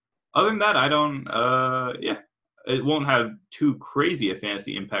other than that, I don't. It won't have too crazy a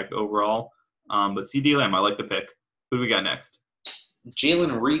fantasy impact overall. But CeeDee Lamb, I like the pick. Who do we got next?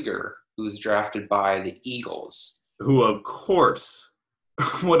 Jalen Reagor, who was drafted by the Eagles. Who, of course,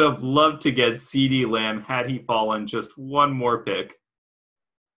 would have loved to get CeeDee Lamb had he fallen just one more pick.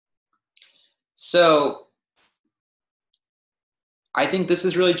 So I think this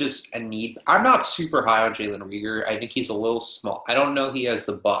is really just a need. I'm not super high on Jalen Reagor. I think he's a little small. I don't know he has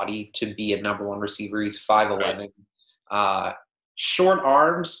the body to be a number 1 receiver. He's 5'11". Right. Short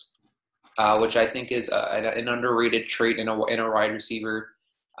arms, which I think is an underrated trait in a wide receiver.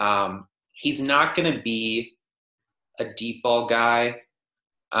 He's not going to be a deep ball guy.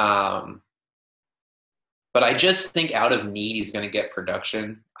 But I just think out of need, he's going to get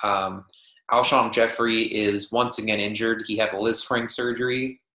production. Alshon Jeffrey is once again injured. He had Lisfranc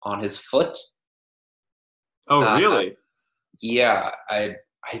surgery on his foot. Oh, really? Yeah, I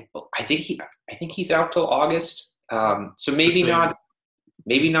think he's out till August. So maybe not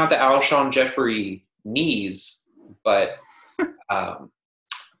the Alshon Jeffrey knees, but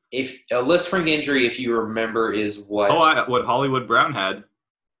if a Lisfranc injury, if you remember, is what what Hollywood Brown had.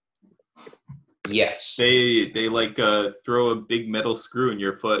 Yes. They throw a big metal screw in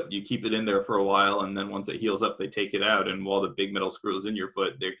your foot. You keep it in there for a while, and then once it heals up, they take it out. And while the big metal screw is in your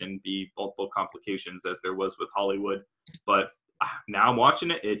foot, there can be multiple complications, as there was with Hollywood. But now I'm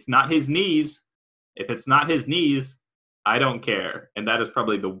watching it. It's not his knees. If it's not his knees, I don't care. And that is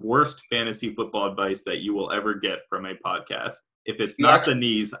probably the worst fantasy football advice that you will ever get from a podcast. If it's not the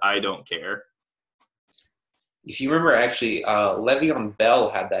knees, I don't care. If you remember, actually, Le'Veon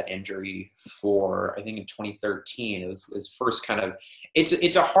Bell had that injury for, I think, in 2013. It was his first kind of –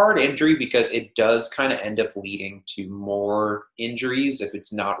 it's a hard injury because it does kind of end up leading to more injuries if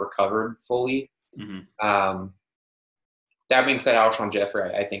it's not recovered fully. Mm-hmm. That being said, Alshon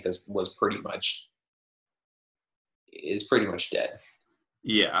Jeffrey, I think, was pretty much is pretty much dead.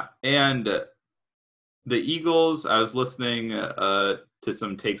 Yeah, and the Eagles, I was listening to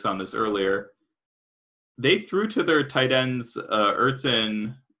some takes on this earlier. They threw to their tight ends, Ertz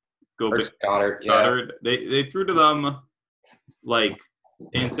and Goddard, yeah. Goddard. They threw to them like,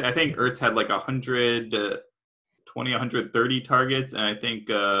 and I think Ertz had like 120, 130 targets, and I think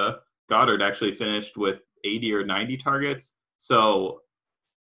Goddard actually finished with 80 or 90 targets. So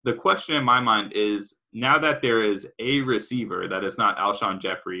the question in my mind is, now that there is a receiver that is not Alshon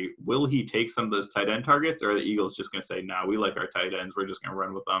Jeffrey, will he take some of those tight end targets, or are the Eagles just going to say, no, we like our tight ends, we're just going to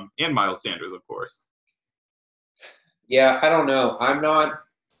run with them? And Miles Sanders, of course. Yeah, I don't know. I'm not.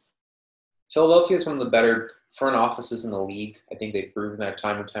 Philadelphia is one of the better front offices in the league. I think they've proven that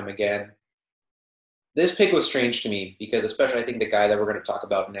time and time again. This pick was strange to me because, especially, I think the guy that we're going to talk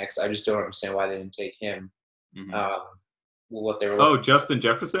about next, I just don't understand why they didn't take him. Mm-hmm. What they were looking for. Justin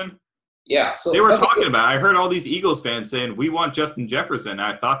Jefferson? Yeah. So they were talking about it. I heard all these Eagles fans saying, we want Justin Jefferson.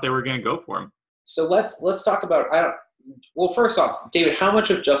 I thought they were going to go for him. So let's talk about well, first off, David, how much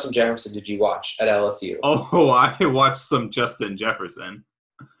of Justin Jefferson did you watch at LSU? Oh, I watched some Justin Jefferson.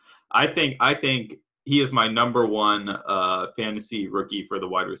 I think he is my number one fantasy rookie for the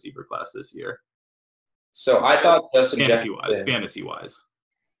wide receiver class this year. So I thought Justin fantasy wise.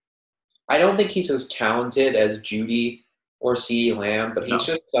 I don't think he's as talented as Judy or CeeDee Lamb, but he's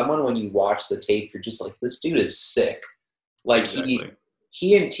just someone, when you watch the tape, you're just like, this dude is sick. Like, exactly.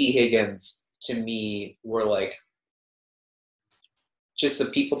 he and T. Higgins, to me, were like just the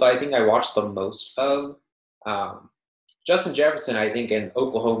people that I think I watched the most of. Justin Jefferson, I think, in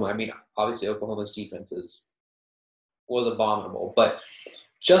Oklahoma, I mean, obviously Oklahoma's defense was abominable, but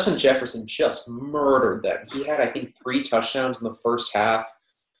Justin Jefferson just murdered them. He had, I think, 3 touchdowns in the first half.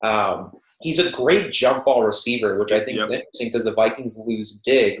 He's a great jump ball receiver, which I think is interesting because the Vikings lose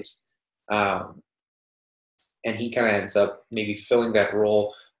Diggs, and he kind of ends up maybe filling that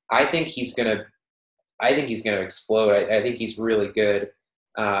role. I think he's gonna explode. I think he's really good.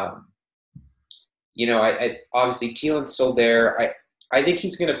 I obviously Thielen's still there. I think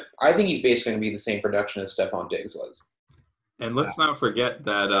he's basically gonna be the same production as Stephon Diggs was. And let's not forget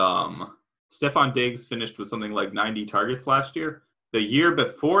that Stephon Diggs finished with something like 90 targets last year. The year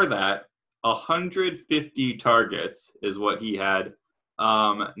before that, 150 targets is what he had.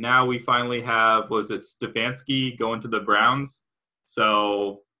 Now we finally have, Stefanski going to the Browns.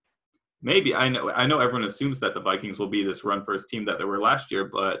 So maybe, I know everyone assumes that the Vikings will be this run-first team that they were last year,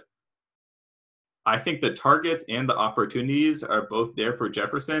 but I think the targets and the opportunities are both there for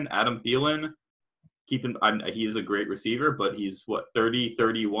Jefferson. Adam Thielen, he is a great receiver, but he's 30,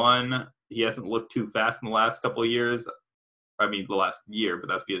 31. He hasn't looked too fast in the last couple of years. I mean, the last year, but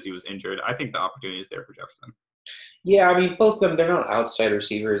that's because he was injured. I think the opportunity is there for Jefferson. Yeah, I mean, both of them, they're not outside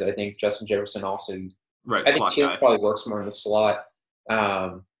receivers. I think Justin Jefferson also. Right. I think Thielen probably works more in the slot.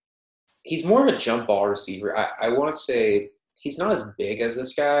 He's more of a jump ball receiver. I want to say he's not as big as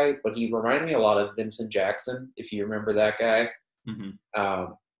this guy, but he reminded me a lot of Vincent Jackson, if you remember that guy.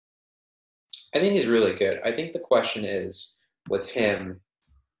 Mm-hmm. I think he's really good. I think the question is with him,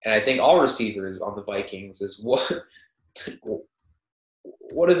 and I think all receivers on the Vikings, is what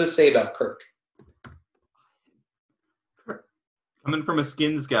does it say about Kirk? Coming from a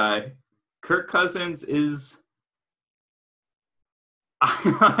Skins guy, Kirk Cousins is...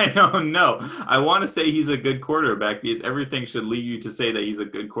 I don't know. I want to say he's a good quarterback because everything should lead you to say that he's a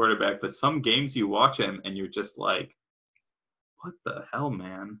good quarterback, but some games you watch him and you're just like, what the hell,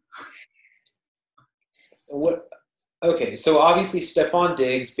 man? Okay, so obviously Stephon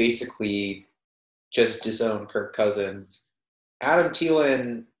Diggs basically just disowned Kirk Cousins. Adam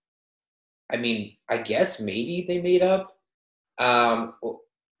Thielen, I mean, I guess maybe they made up.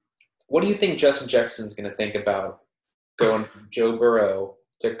 What do you think Justin Jefferson's going to think about going from Joe Burrow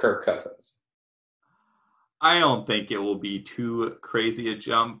to Kirk Cousins? I don't think it will be too crazy a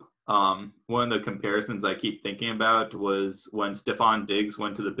jump. One of the comparisons I keep thinking about was when Stephon Diggs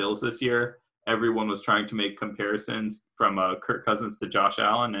went to the Bills this year. Everyone was trying to make comparisons from Kirk Cousins to Josh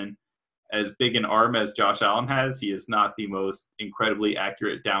Allen, and as big an arm as Josh Allen has, he is not the most incredibly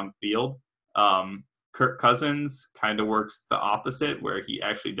accurate downfield. Kirk Cousins kind of works the opposite, where he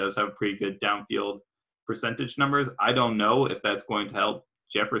actually does have pretty good downfield percentage numbers. I don't know if that's going to help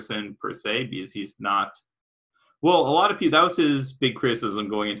Jefferson per se, because he's not... Well, a lot of people, that was his big criticism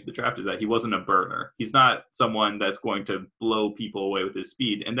going into the draft, is that he wasn't a burner. He's not someone that's going to blow people away with his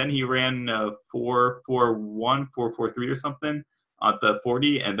speed. And then he ran 4.41, 4.43 or something at the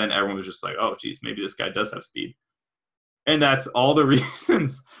 40, and then everyone was just like, oh, geez, maybe this guy does have speed. And that's all the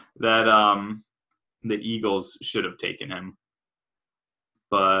reasons that the Eagles should have taken him.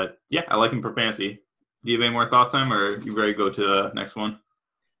 But, yeah, I like him for fantasy. Do you have any more thoughts on him, or you ready to go to the next one?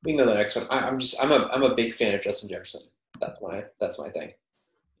 We can go to the next one. I'm a big fan of Justin Jefferson. That's my thing.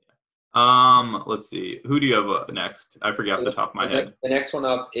 Let's see. Who do you have next? I forget off the top of my head. The next one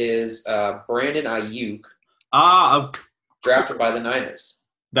up is Brandon Ayuk, Ah, drafted by the Niners.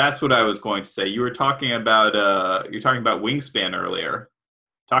 that's what I was going to say. You were talking about wingspan earlier.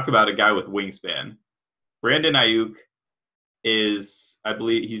 Talk about a guy with wingspan. Brandon Ayuk is, I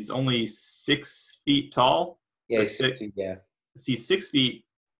believe, he's only 6 feet tall. Yeah, he's 6 feet. Yeah, he's 6 feet.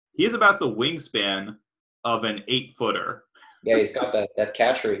 He has about the wingspan of an 8-footer. Yeah, he's got that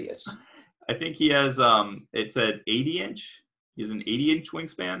catch radius. I think he has it said 80-inch. He has an 80-inch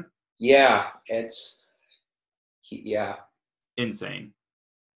wingspan. Yeah, Insane.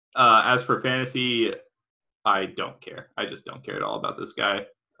 As for fantasy, I don't care. I just don't care at all about this guy.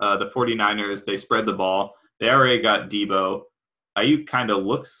 The 49ers, they spread the ball. They already got Debo. Ayuk kind of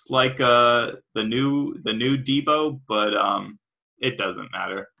looks like the new Debo, but it doesn't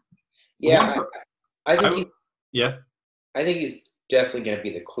matter. Yeah, I think I think he's definitely going to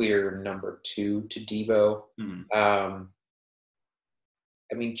be the clear number 2 to Debo. Mm-hmm.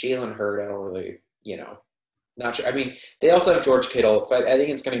 I mean, Jalen Hurd, I don't really, not sure. I mean, they also have George Kittle, so I think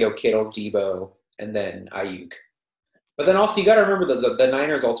it's going to go Kittle, Debo, and then Ayuk. But then also, you got to remember that the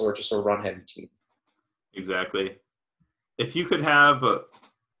Niners also are just a run-heavy team. Exactly. If you could have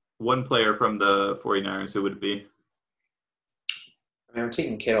one player from the 49ers, who would it be? I mean, I'm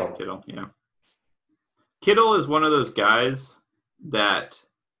taking Kittle. Kittle, yeah. Kittle is one of those guys that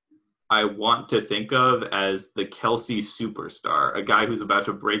I want to think of as the Kelsey superstar, a guy who's about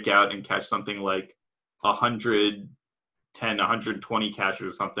to break out and catch something like 110, 120 catches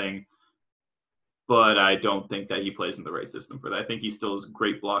or something. But I don't think that he plays in the right system for that. I think he still is a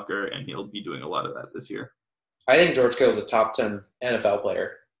great blocker, and he'll be doing a lot of that this year. I think George Kittle's a top 10 NFL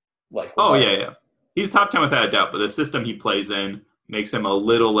player. Yeah. He's top 10 without a doubt, but the system he plays in makes him a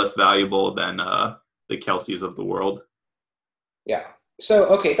little less valuable than the Kelseys of the world. Yeah. So,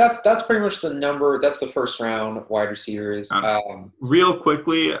 okay, that's pretty much the number. That's the first round wide receivers. Real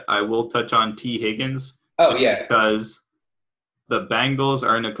quickly, I will touch on T. Higgins. Oh, yeah. Because the Bengals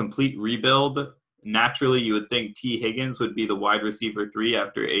are in a complete rebuild. Naturally, you would think T. Higgins would be the wide receiver 3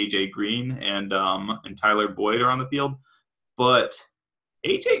 after A.J. Green and Tyler Boyd are on the field. But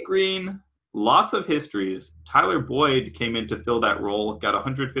A.J. Green, lots of histories. Tyler Boyd came in to fill that role, got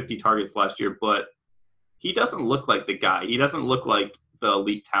 150 targets last year, but he doesn't look like the guy. He doesn't look like the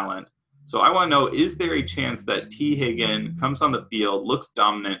elite talent. So I want to know, is there a chance that T. Higgins comes on the field, looks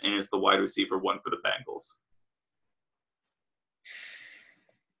dominant, and is the wide receiver 1 for the Bengals?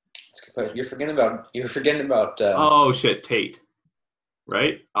 You're forgetting about. Oh shit, Tate,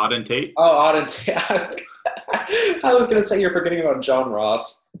 right? Auden Tate. Oh, Auden Tate. I was gonna say you're forgetting about John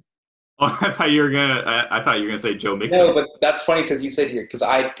Ross. Oh, I thought you were gonna say Joe Mixon. No, but that's funny because you said here because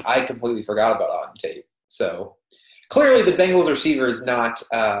I completely forgot about Auden Tate. So clearly the Bengals receiver is not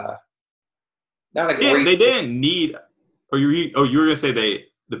a great. They didn't need. Or you were gonna say the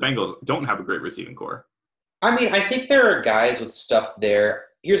Bengals don't have a great receiving core. I mean, I think there are guys with stuff there.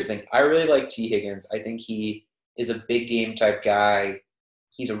 Here's the thing. I really like T. Higgins. I think he is a big game type guy.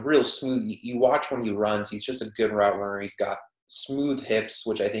 He's a real smooth. You watch when he runs. He's just a good route runner. He's got smooth hips,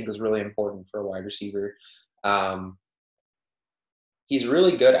 which I think is really important for a wide receiver. He's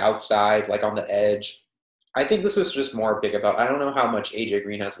really good outside, like on the edge. I think this is just more big about. I don't know how much AJ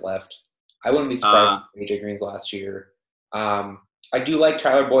Green has left. I wouldn't be surprised if AJ Green's last year. I do like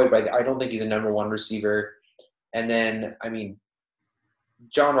Tyler Boyd, but I don't think he's a number 1 receiver. And then, I mean,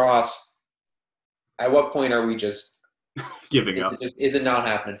 John Ross, at what point are we just giving up? Is it not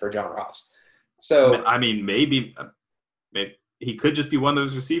happening for John Ross? So I mean, maybe he could just be one of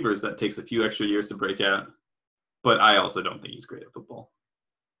those receivers that takes a few extra years to break out. But I also don't think he's great at football.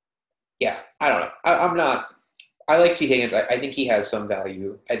 Yeah, I don't know. I'm not. I like T. Higgins. I think he has some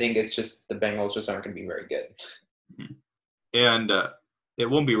value. I think it's just the Bengals just aren't going to be very good. Mm-hmm. And it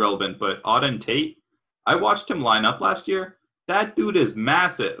won't be relevant, but Auden Tate, I watched him line up last year. That dude is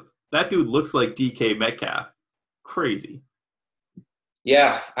massive. That dude looks like DK Metcalf. Crazy.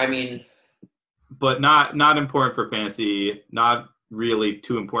 Yeah, I mean. But not important for fantasy. Not really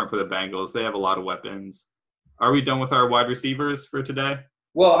too important for the Bengals. They have a lot of weapons. Are we done with our wide receivers for today?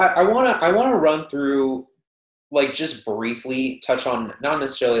 Well, I wanna run through, like, just briefly touch on not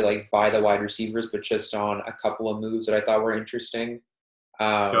necessarily like by the wide receivers, but just on a couple of moves that I thought were interesting.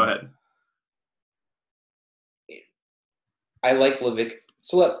 Go ahead. I like Levick.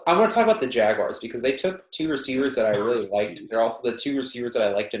 So I want to talk about the Jaguars because they took 2 receivers that I really liked. They're also the 2 receivers that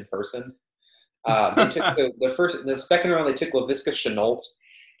I liked in person. They took the second round. They took Laviska Shenault,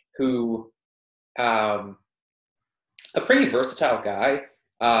 who A pretty versatile guy.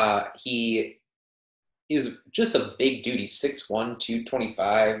 He is just a big dude. He's 6'1",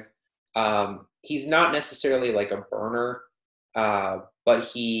 225. He's not necessarily like a burner, but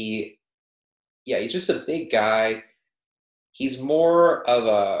he's just a big guy. He's more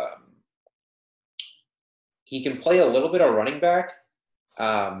of he can play a little bit of running back.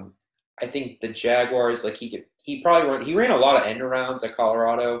 I think the Jaguars, like he ran a lot of end arounds at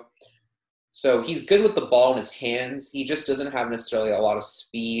Colorado. So he's good with the ball in his hands. He just doesn't have necessarily a lot of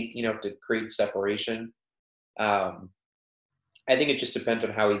speed, to create separation. I think it just depends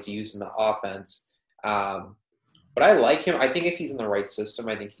on how he's used in the offense. But I like him. I think if he's in the right system,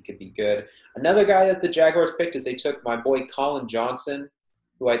 I think he could be good. Another guy that the Jaguars picked is they took my boy Colin Johnson,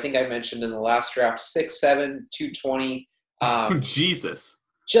 who I think I mentioned in the last draft, 6'7", 220. Jesus.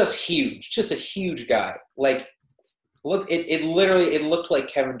 Just huge. Just a huge guy. Like, look, it looked like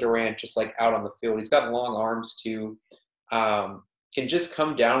Kevin Durant just like out on the field. He's got long arms too. Can just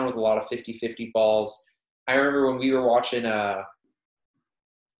come down with a lot of 50-50 balls. I remember when we were watching I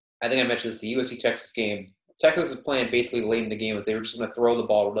think I mentioned this, the USC-Texas game. Texas was playing basically late in the game as they were just going to throw the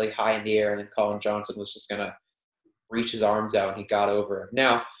ball really high in the air, and then Colin Johnson was just going to reach his arms out, and he got over.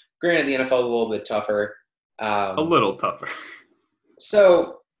 Now, granted, the NFL is a little bit tougher. A little tougher.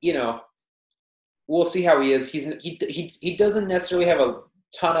 So, we'll see how he is. He doesn't necessarily have a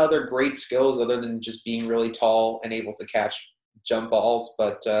ton of other great skills other than just being really tall and able to catch jump balls.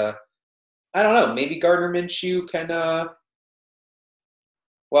 But I don't know. Maybe Gardner Minshew can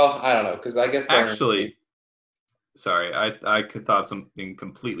well, I don't know, because I guess Gardner Actually, sorry, I could thought something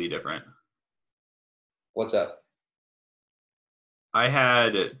completely different. What's up? I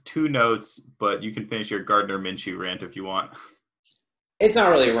had 2 notes, but you can finish your Gardner Minshew rant if you want. It's not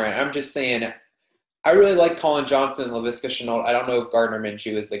really a rant. I'm just saying I really like Colin Johnson and Laviska Shenault. I don't know if Gardner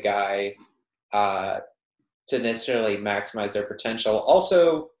Minshew is the guy to necessarily maximize their potential.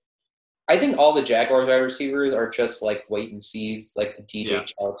 Also, I think all the Jaguars wide receivers are just like wait and sees, like the DJ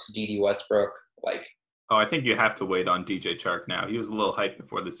Charks, D.D. Westbrook. Oh, I think you have to wait on DJ Chark now. He was a little hyped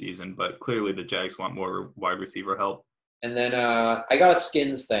before the season, but clearly the Jags want more wide receiver help. And then I got a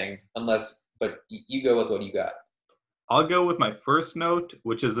Skins thing, but you go with what you got. I'll go with my first note,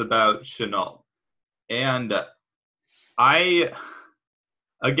 which is about Shenault. And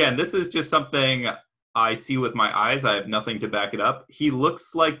again, this is just something I see with my eyes. I have nothing to back it up. He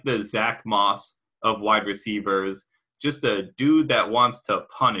looks like the Zach Moss of wide receivers, just a dude that wants to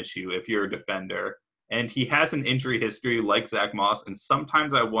punish you if you're a defender. And he has an injury history like Zach Moss, and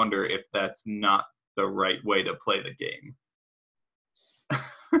sometimes I wonder if that's not the right way to play the game.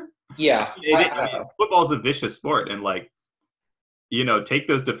 Yeah. Football's a vicious sport, and take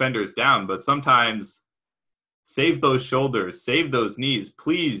those defenders down, but sometimes save those shoulders, save those knees.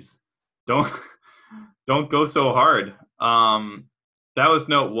 Please don't go so hard. That was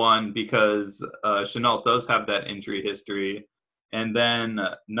note 1 because Shenault does have that injury history. And then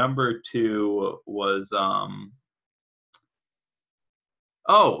number 2 was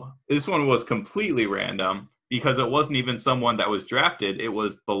this one was completely random because it wasn't even someone that was drafted. It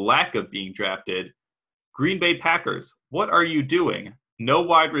was the lack of being drafted. Green Bay Packers, what are you doing? No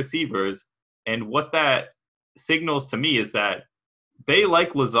wide receivers. And what that signals to me is that they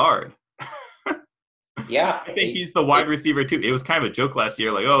like Lazard. Yeah. I think he's the wide receiver too. It was kind of a joke last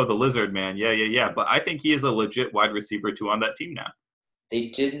year, like, oh, the lizard man. Yeah. But I think he is a legit wide receiver too on that team now. They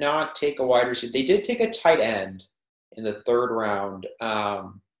did not take a wide receiver. They did take a tight end in the 3rd round.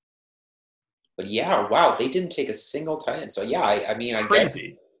 But yeah, wow, they didn't take a single tight end. So yeah, I mean, I Crazy.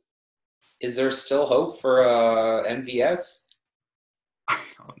 guess, is there still hope for MVS? I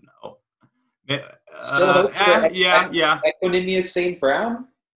don't know. Still hope for yeah. Equanimous St. Brown?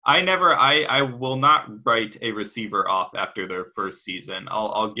 I will not write a receiver off after their first season.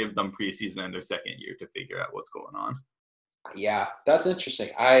 I'll give them preseason and their second year to figure out what's going on. Yeah, that's interesting.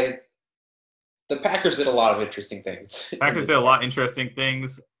 The Packers did a lot of interesting things. Packers did a lot of interesting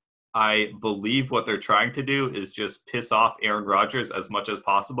things. I believe what they're trying to do is just piss off Aaron Rodgers as much as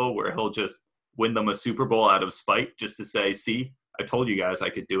possible, where he'll just win them a Super Bowl out of spite just to say, see, I told you guys I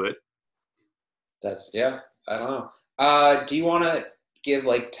could do it. I don't know. Do you want to give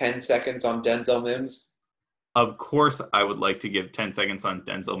 10 seconds on Denzel Mims? Of course, I would like to give 10 seconds on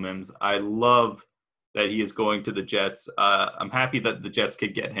Denzel Mims. I love that he is going to the Jets. I'm happy that the Jets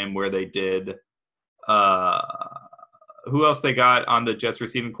could get him where they did. Who else they got on the Jets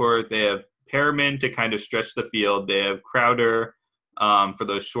receiving corps? They have Perriman to kind of stretch the field. They have Crowder for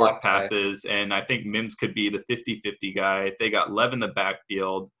those short passes. And I think Mims could be the 50-50 guy. They got Lev in the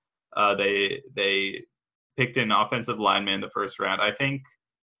backfield. They picked an offensive lineman in the first round. I think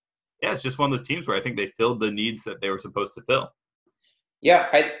Yeah, it's just one of those teams where I think they filled the needs that they were supposed to fill. Yeah,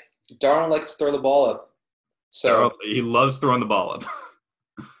 Darnold likes to throw the ball up. So He loves throwing the ball up.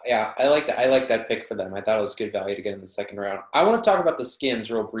 yeah, I like that. I like that pick for them. I thought it was good value to get in the second round. I want to talk about the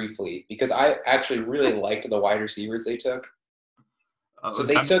Skins real briefly because I actually really liked the wide receivers they took. So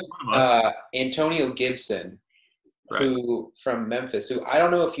they I mean, took one of us. Antonio Gibson, Right. who from Memphis. Who I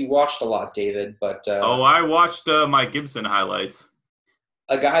don't know if you watched a lot, David, but Oh, I watched my Gibson highlights.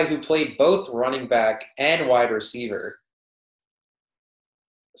 a guy who played both running back and wide receiver.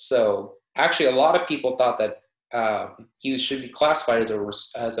 So actually, a lot of people thought that he should be classified as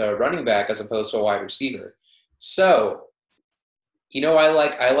a running back as opposed to a wide receiver. So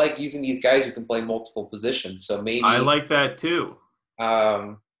I like using these guys who can play multiple positions. So I maybe like that too.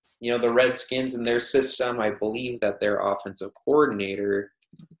 um, the Redskins in their system. I believe that their offensive coordinator.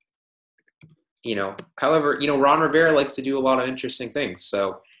 However, Ron Rivera likes to do a lot of interesting things.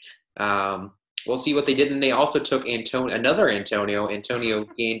 So we'll see what they did. And they also took Antonio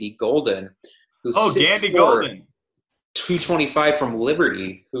Gandy Golden, who's Oh, Gandy 6'4", Golden. 225 from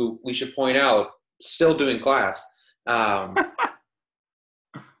Liberty, who we should point out still doing class.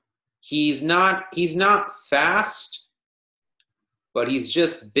 He's not fast, but he's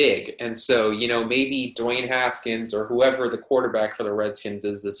just big. And so, maybe Dwayne Haskins or whoever the quarterback for the Redskins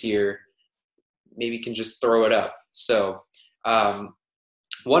is this year, maybe can just throw it up. So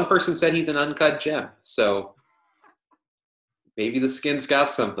one person said he's an uncut gem. So maybe the Skins got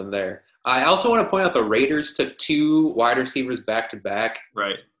something there. I also want to point out the Raiders took 2 wide receivers back to back.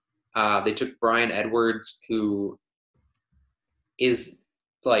 Right. They took Brian Edwards, who is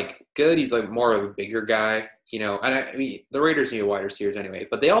like good. He's like more of a bigger guy, And I mean, the Raiders need wide receivers anyway.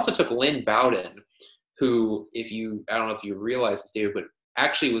 But they also took Lynn Bowden, who, I don't know if you realize this, David, but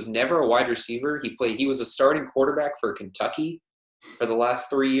actually was never a wide receiver. He was a starting quarterback for Kentucky for the last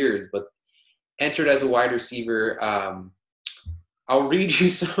 3 years, but entered as a wide receiver. I'll read you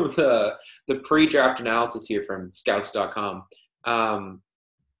some of the pre-draft analysis here from Scouts.com.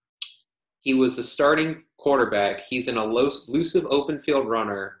 He was the starting quarterback. He's an elusive open field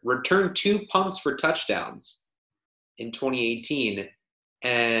runner. Returned 2 punts for touchdowns in 2018,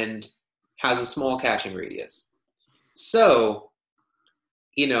 and has a small catching radius. So,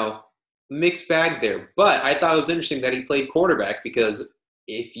 mixed bag there. But I thought it was interesting that he played quarterback because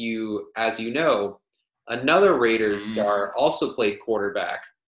as you know, another Raiders star also played quarterback,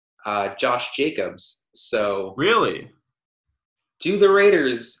 Josh Jacobs. So Really? do the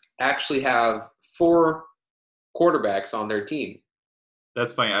Raiders actually have 4 quarterbacks on their team?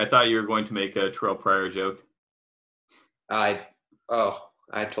 That's funny. I thought you were going to make a Terrell Pryor joke. I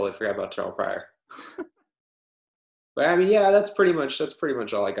totally forgot about Terrell Pryor. But I mean, yeah, that's pretty much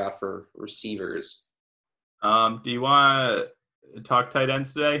all I got for receivers. Do you want to talk tight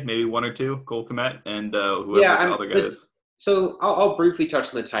ends today? Maybe 1 or 2, Cole Kmet and whoever the other guy is. So I'll briefly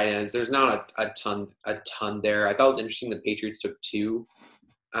touch on the tight ends. There's not a ton there. I thought it was interesting the Patriots took 2.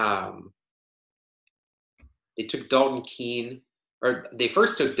 They took Dalton Keene, or they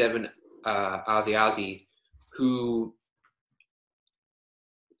first took Devin Asiasi, who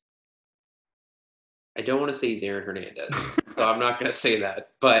I don't want to say he's Aaron Hernandez, so I'm not going to say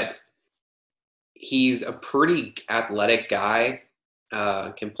that. But he's a pretty athletic guy,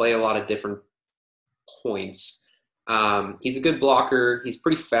 can play a lot of different points. He's a good blocker. He's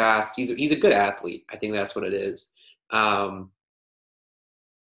pretty fast. He's a good athlete. I think that's what it is.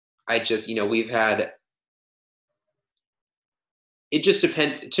 We've had – it just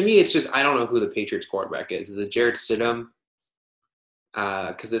depends. To me, it's just I don't know who the Patriots quarterback is. Is it Jarrett Stidham?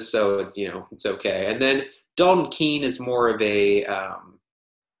 Because if so, it's it's okay. And then Dalton Keene is more of a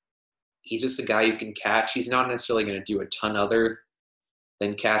he's just a guy who can catch. He's not necessarily going to do a ton other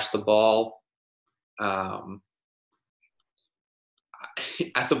than catch the ball.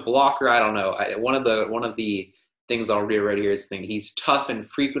 As a blocker, I don't know. One of the things I'll read here is he's tough and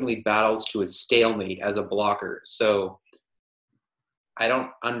frequently battles to a stalemate as a blocker. So I don't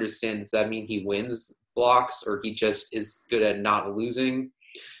understand. Does that mean he wins blocks or he just is good at not losing?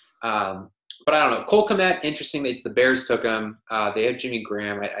 But I don't know. Cole Kmet, interesting. The Bears took him. They have Jimmy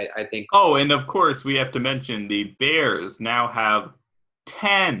Graham. I think. Oh, and of course we have to mention the Bears now have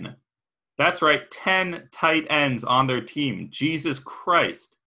 10. That's right, 10 tight ends on their team. Jesus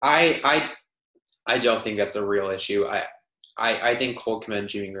Christ. I don't think that's a real issue. I think Cole Kmet and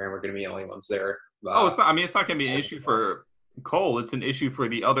Jimmy Graham are going to be the only ones there. It's not. I mean, it's not going to be an issue for Cole. It's an issue for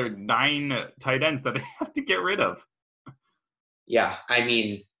the other 9 tight ends that they have to get rid of. Yeah, I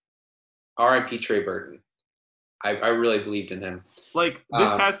mean, R.I.P. Trey Burton. I really believed in him. Like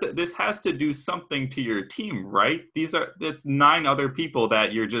this has to do something to your team, right? It's 9 other people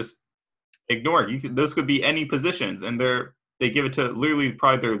that you're just ignore. Those could be any positions, and they give it to literally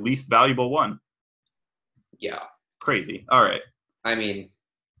probably their least valuable one. Yeah. Crazy. All right. I mean,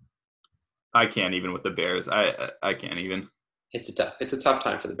 I can't even with the Bears. I can't even. it's a tough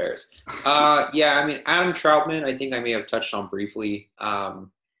time for the Bears. Yeah, I mean, Adam Troutman, I think I may have touched on briefly.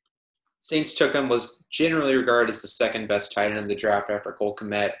 Saints took him, was generally regarded as the second best tight end in the draft after Cole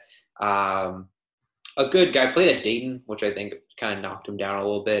Kmet. A good guy, played at Dayton, which I think kind of knocked him down a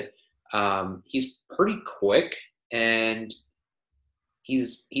little bit. He's pretty quick, and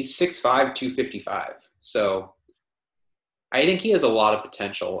he's 6'5", 255. So I think he has a lot of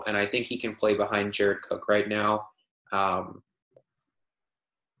potential, and I think he can play behind Jared Cook right now.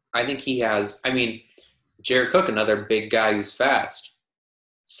 I think he has – I mean, Jared Cook, another big guy who's fast.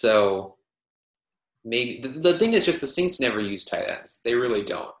 So maybe the thing is just the Saints never use tight ends. They really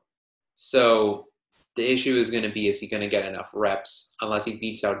don't. So the issue is going to be, is he going to get enough reps unless he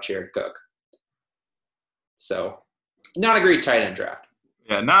beats out Jared Cook? So not a great tight end draft.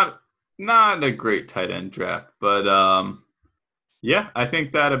 Yeah, not a great tight end draft, but yeah, I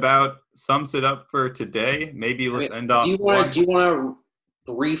think that about sums it up for today. Maybe let's end off. Do you want to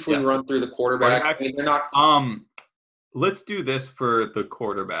briefly run through the quarterbacks? I mean, they're not. Let's do this for the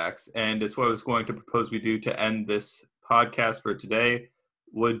quarterbacks, and it's what I was going to propose we do to end this podcast for today.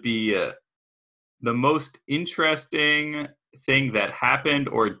 Would be the most interesting thing that happened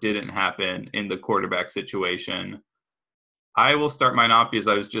or didn't happen in the quarterback situation. I will start mine off because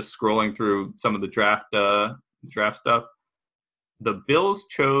I was just scrolling through some of the draft stuff. The Bills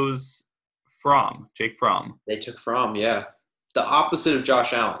chose Jake Fromm. They took Fromm, yeah. The opposite of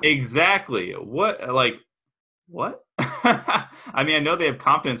Josh Allen. Exactly. What? I mean, I know they have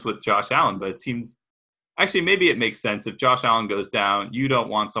confidence with Josh Allen, but it seems actually maybe it makes sense. If Josh Allen goes down, you don't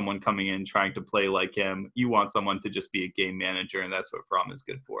want someone coming in trying to play like him. You want someone to just be a game manager, and that's what Fromm is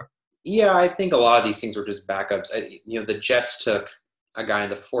good for. Yeah, I think a lot of these things were just backups. The Jets took a guy in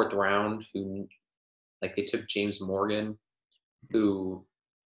the 4th round who, like, they took James Morgan, who,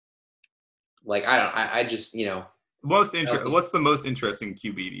 like, I just, What's the most interesting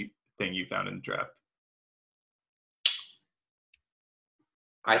QB thing you found in the draft?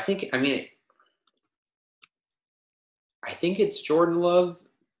 I think it's Jordan Love,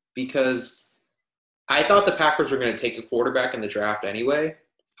 because I thought the Packers were going to take a quarterback in the draft anyway.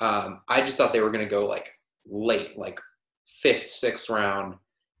 I just thought they were going to go like late, like 5th, 6th round,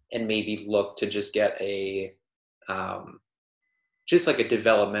 and maybe look to just get just like a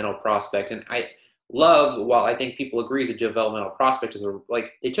developmental prospect. And Love, while I think people agree is a developmental prospect,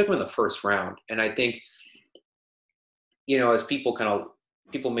 they took him in the 1st round. And I think, as people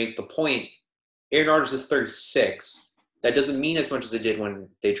make the point, Aaron Rodgers is 36. That doesn't mean as much as it did when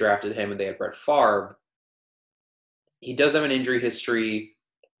they drafted him and they had Brett Favre. He does have an injury history.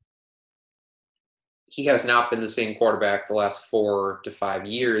 He has not been the same quarterback the last 4 to 5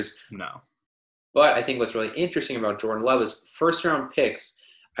 years. No. But I think what's really interesting about Jordan Love is 1st-round picks.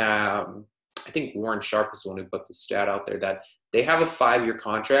 I think Warren Sharp is the one who put the stat out there that they have a 5-year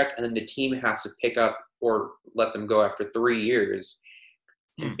contract, and then the team has to pick up or let them go after 3 years.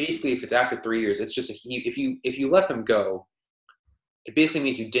 And basically, if it's after 3 years, it's just if you let them go, it basically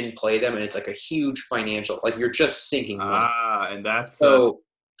means you didn't play them, and it's like a huge financial, like you're just sinking money. And that's so.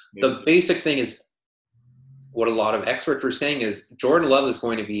 The basic thing is, what a lot of experts were saying is Jordan Love is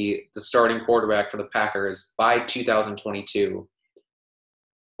going to be the starting quarterback for the Packers by 2022,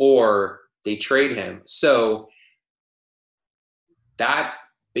 or they trade him. So that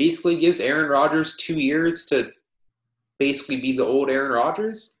basically gives Aaron Rodgers 2 years to basically be the old Aaron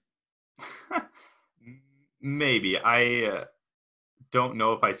Rodgers. Maybe. I don't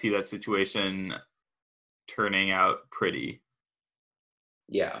know if I see that situation turning out pretty.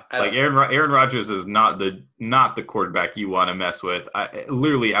 Yeah, like Aaron Rodgers is not the quarterback you want to mess with.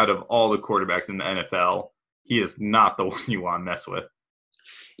 Literally, out of all the quarterbacks in the NFL, he is not the one you want to mess with.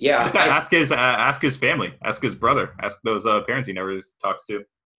 Yeah, just ask his family, ask his brother, ask those parents he never talks to.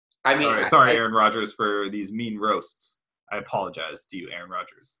 I mean, sorry, Aaron Rodgers, for these mean roasts. I apologize to you, Aaron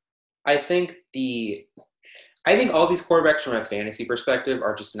Rodgers. I think all these quarterbacks from a fantasy perspective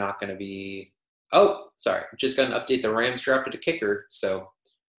are just not going to be. Oh, sorry, just got an update. The Rams drafted a kicker, so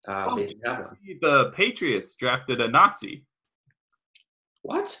they didn't have one. The Patriots drafted a Nazi.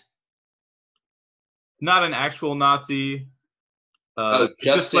 What? Not an actual Nazi.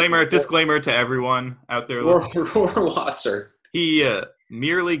 Disclaimer to everyone out there. Wasser. He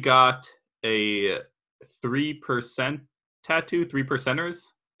merely got a 3% tattoo,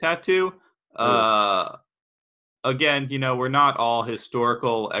 3%ers tattoo. Again, we're not all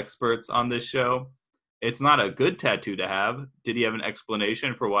historical experts on this show, It's not a good tattoo to have. Did he have an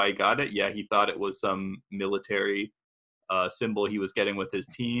explanation for why he got it? Yeah, he thought it was some military symbol he was getting with his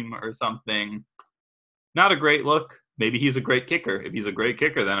team or something. Not a great look. Maybe he's a great kicker. If he's a great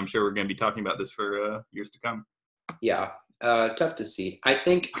kicker, then I'm sure we're going to be talking about this for years to come. Yeah, tough to see. I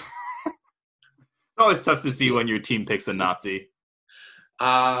think it's always tough to see when your team picks a Nazi.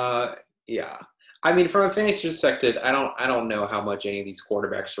 Yeah. I mean, from a fantasy perspective, I don't know how much any of these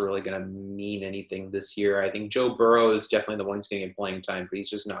quarterbacks are really going to mean anything this year. I think Joe Burrow is definitely the one who's going to get playing time, but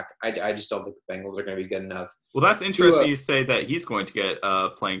he's just not. I just don't think the Bengals are going to be good enough. Well, that's interesting you say that he's going to get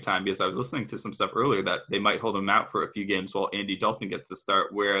playing time, because I was listening to some stuff earlier that they might hold him out for a few games while Andy Dalton gets the start,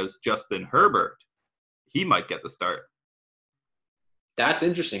 whereas Justin Herbert, he might get the start. That's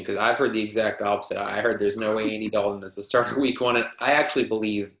interesting, because I've heard the exact opposite. I heard there's no way Andy Dalton is the starter week 1, and I actually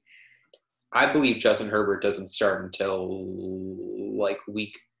believe Justin Herbert doesn't start until like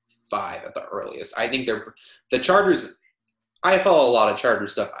week 5 at the earliest. I think the Chargers. I follow a lot of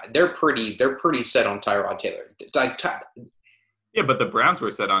Chargers stuff. They're pretty set on Tyrod Taylor. Yeah, but the Browns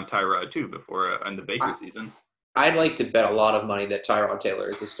were set on Tyrod too before in the Baker season. I'd like to bet a lot of money that Tyrod Taylor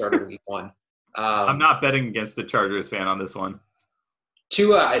is the starter week 1. I'm not betting against the Chargers fan on this one.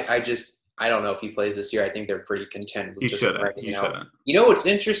 Tua, I don't know if he plays this year. I think they're pretty content with He shouldn't. You know what's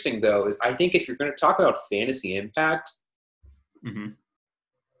interesting, though, is I think if you're going to talk about fantasy impact,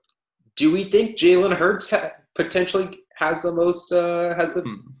 do we think Jalen Hurts potentially has the most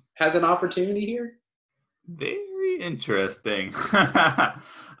has an opportunity here? Very interesting.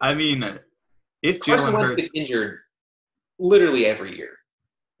 I mean, if Carson Jalen Wentz Hurts gets injured literally every year.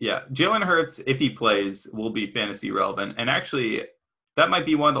 Yeah, Jalen Hurts, if he plays, will be fantasy relevant. And actually, that might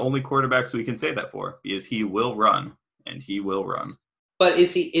be one of the only quarterbacks we can say that for, because he will run, and he will run. But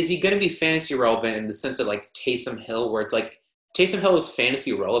is he going to be fantasy relevant in the sense of like Taysom Hill, where it's like Taysom Hill is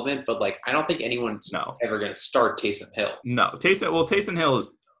fantasy relevant, but like I don't think anyone's ever going to start Taysom Hill. No, Taysom Hill is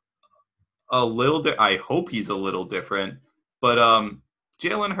a little. I hope he's a little different, but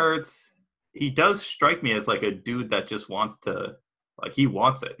Jalen Hurts, he does strike me as like a dude that just wants to, like he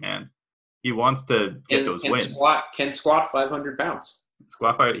wants it, man. He wants to get those wins. Can squat 500 pounds.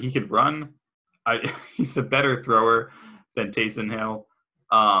 He could run. He's a better thrower than Taysom Hill.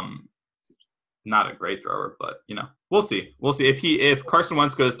 Not a great thrower, but we'll see. We'll see if Carson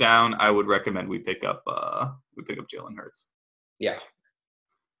Wentz goes down. I would recommend we pick up Jalen Hurts. Yeah.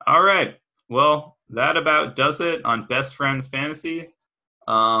 All right. Well, that about does it on Best Friends Fantasy.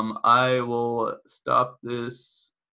 I will stop this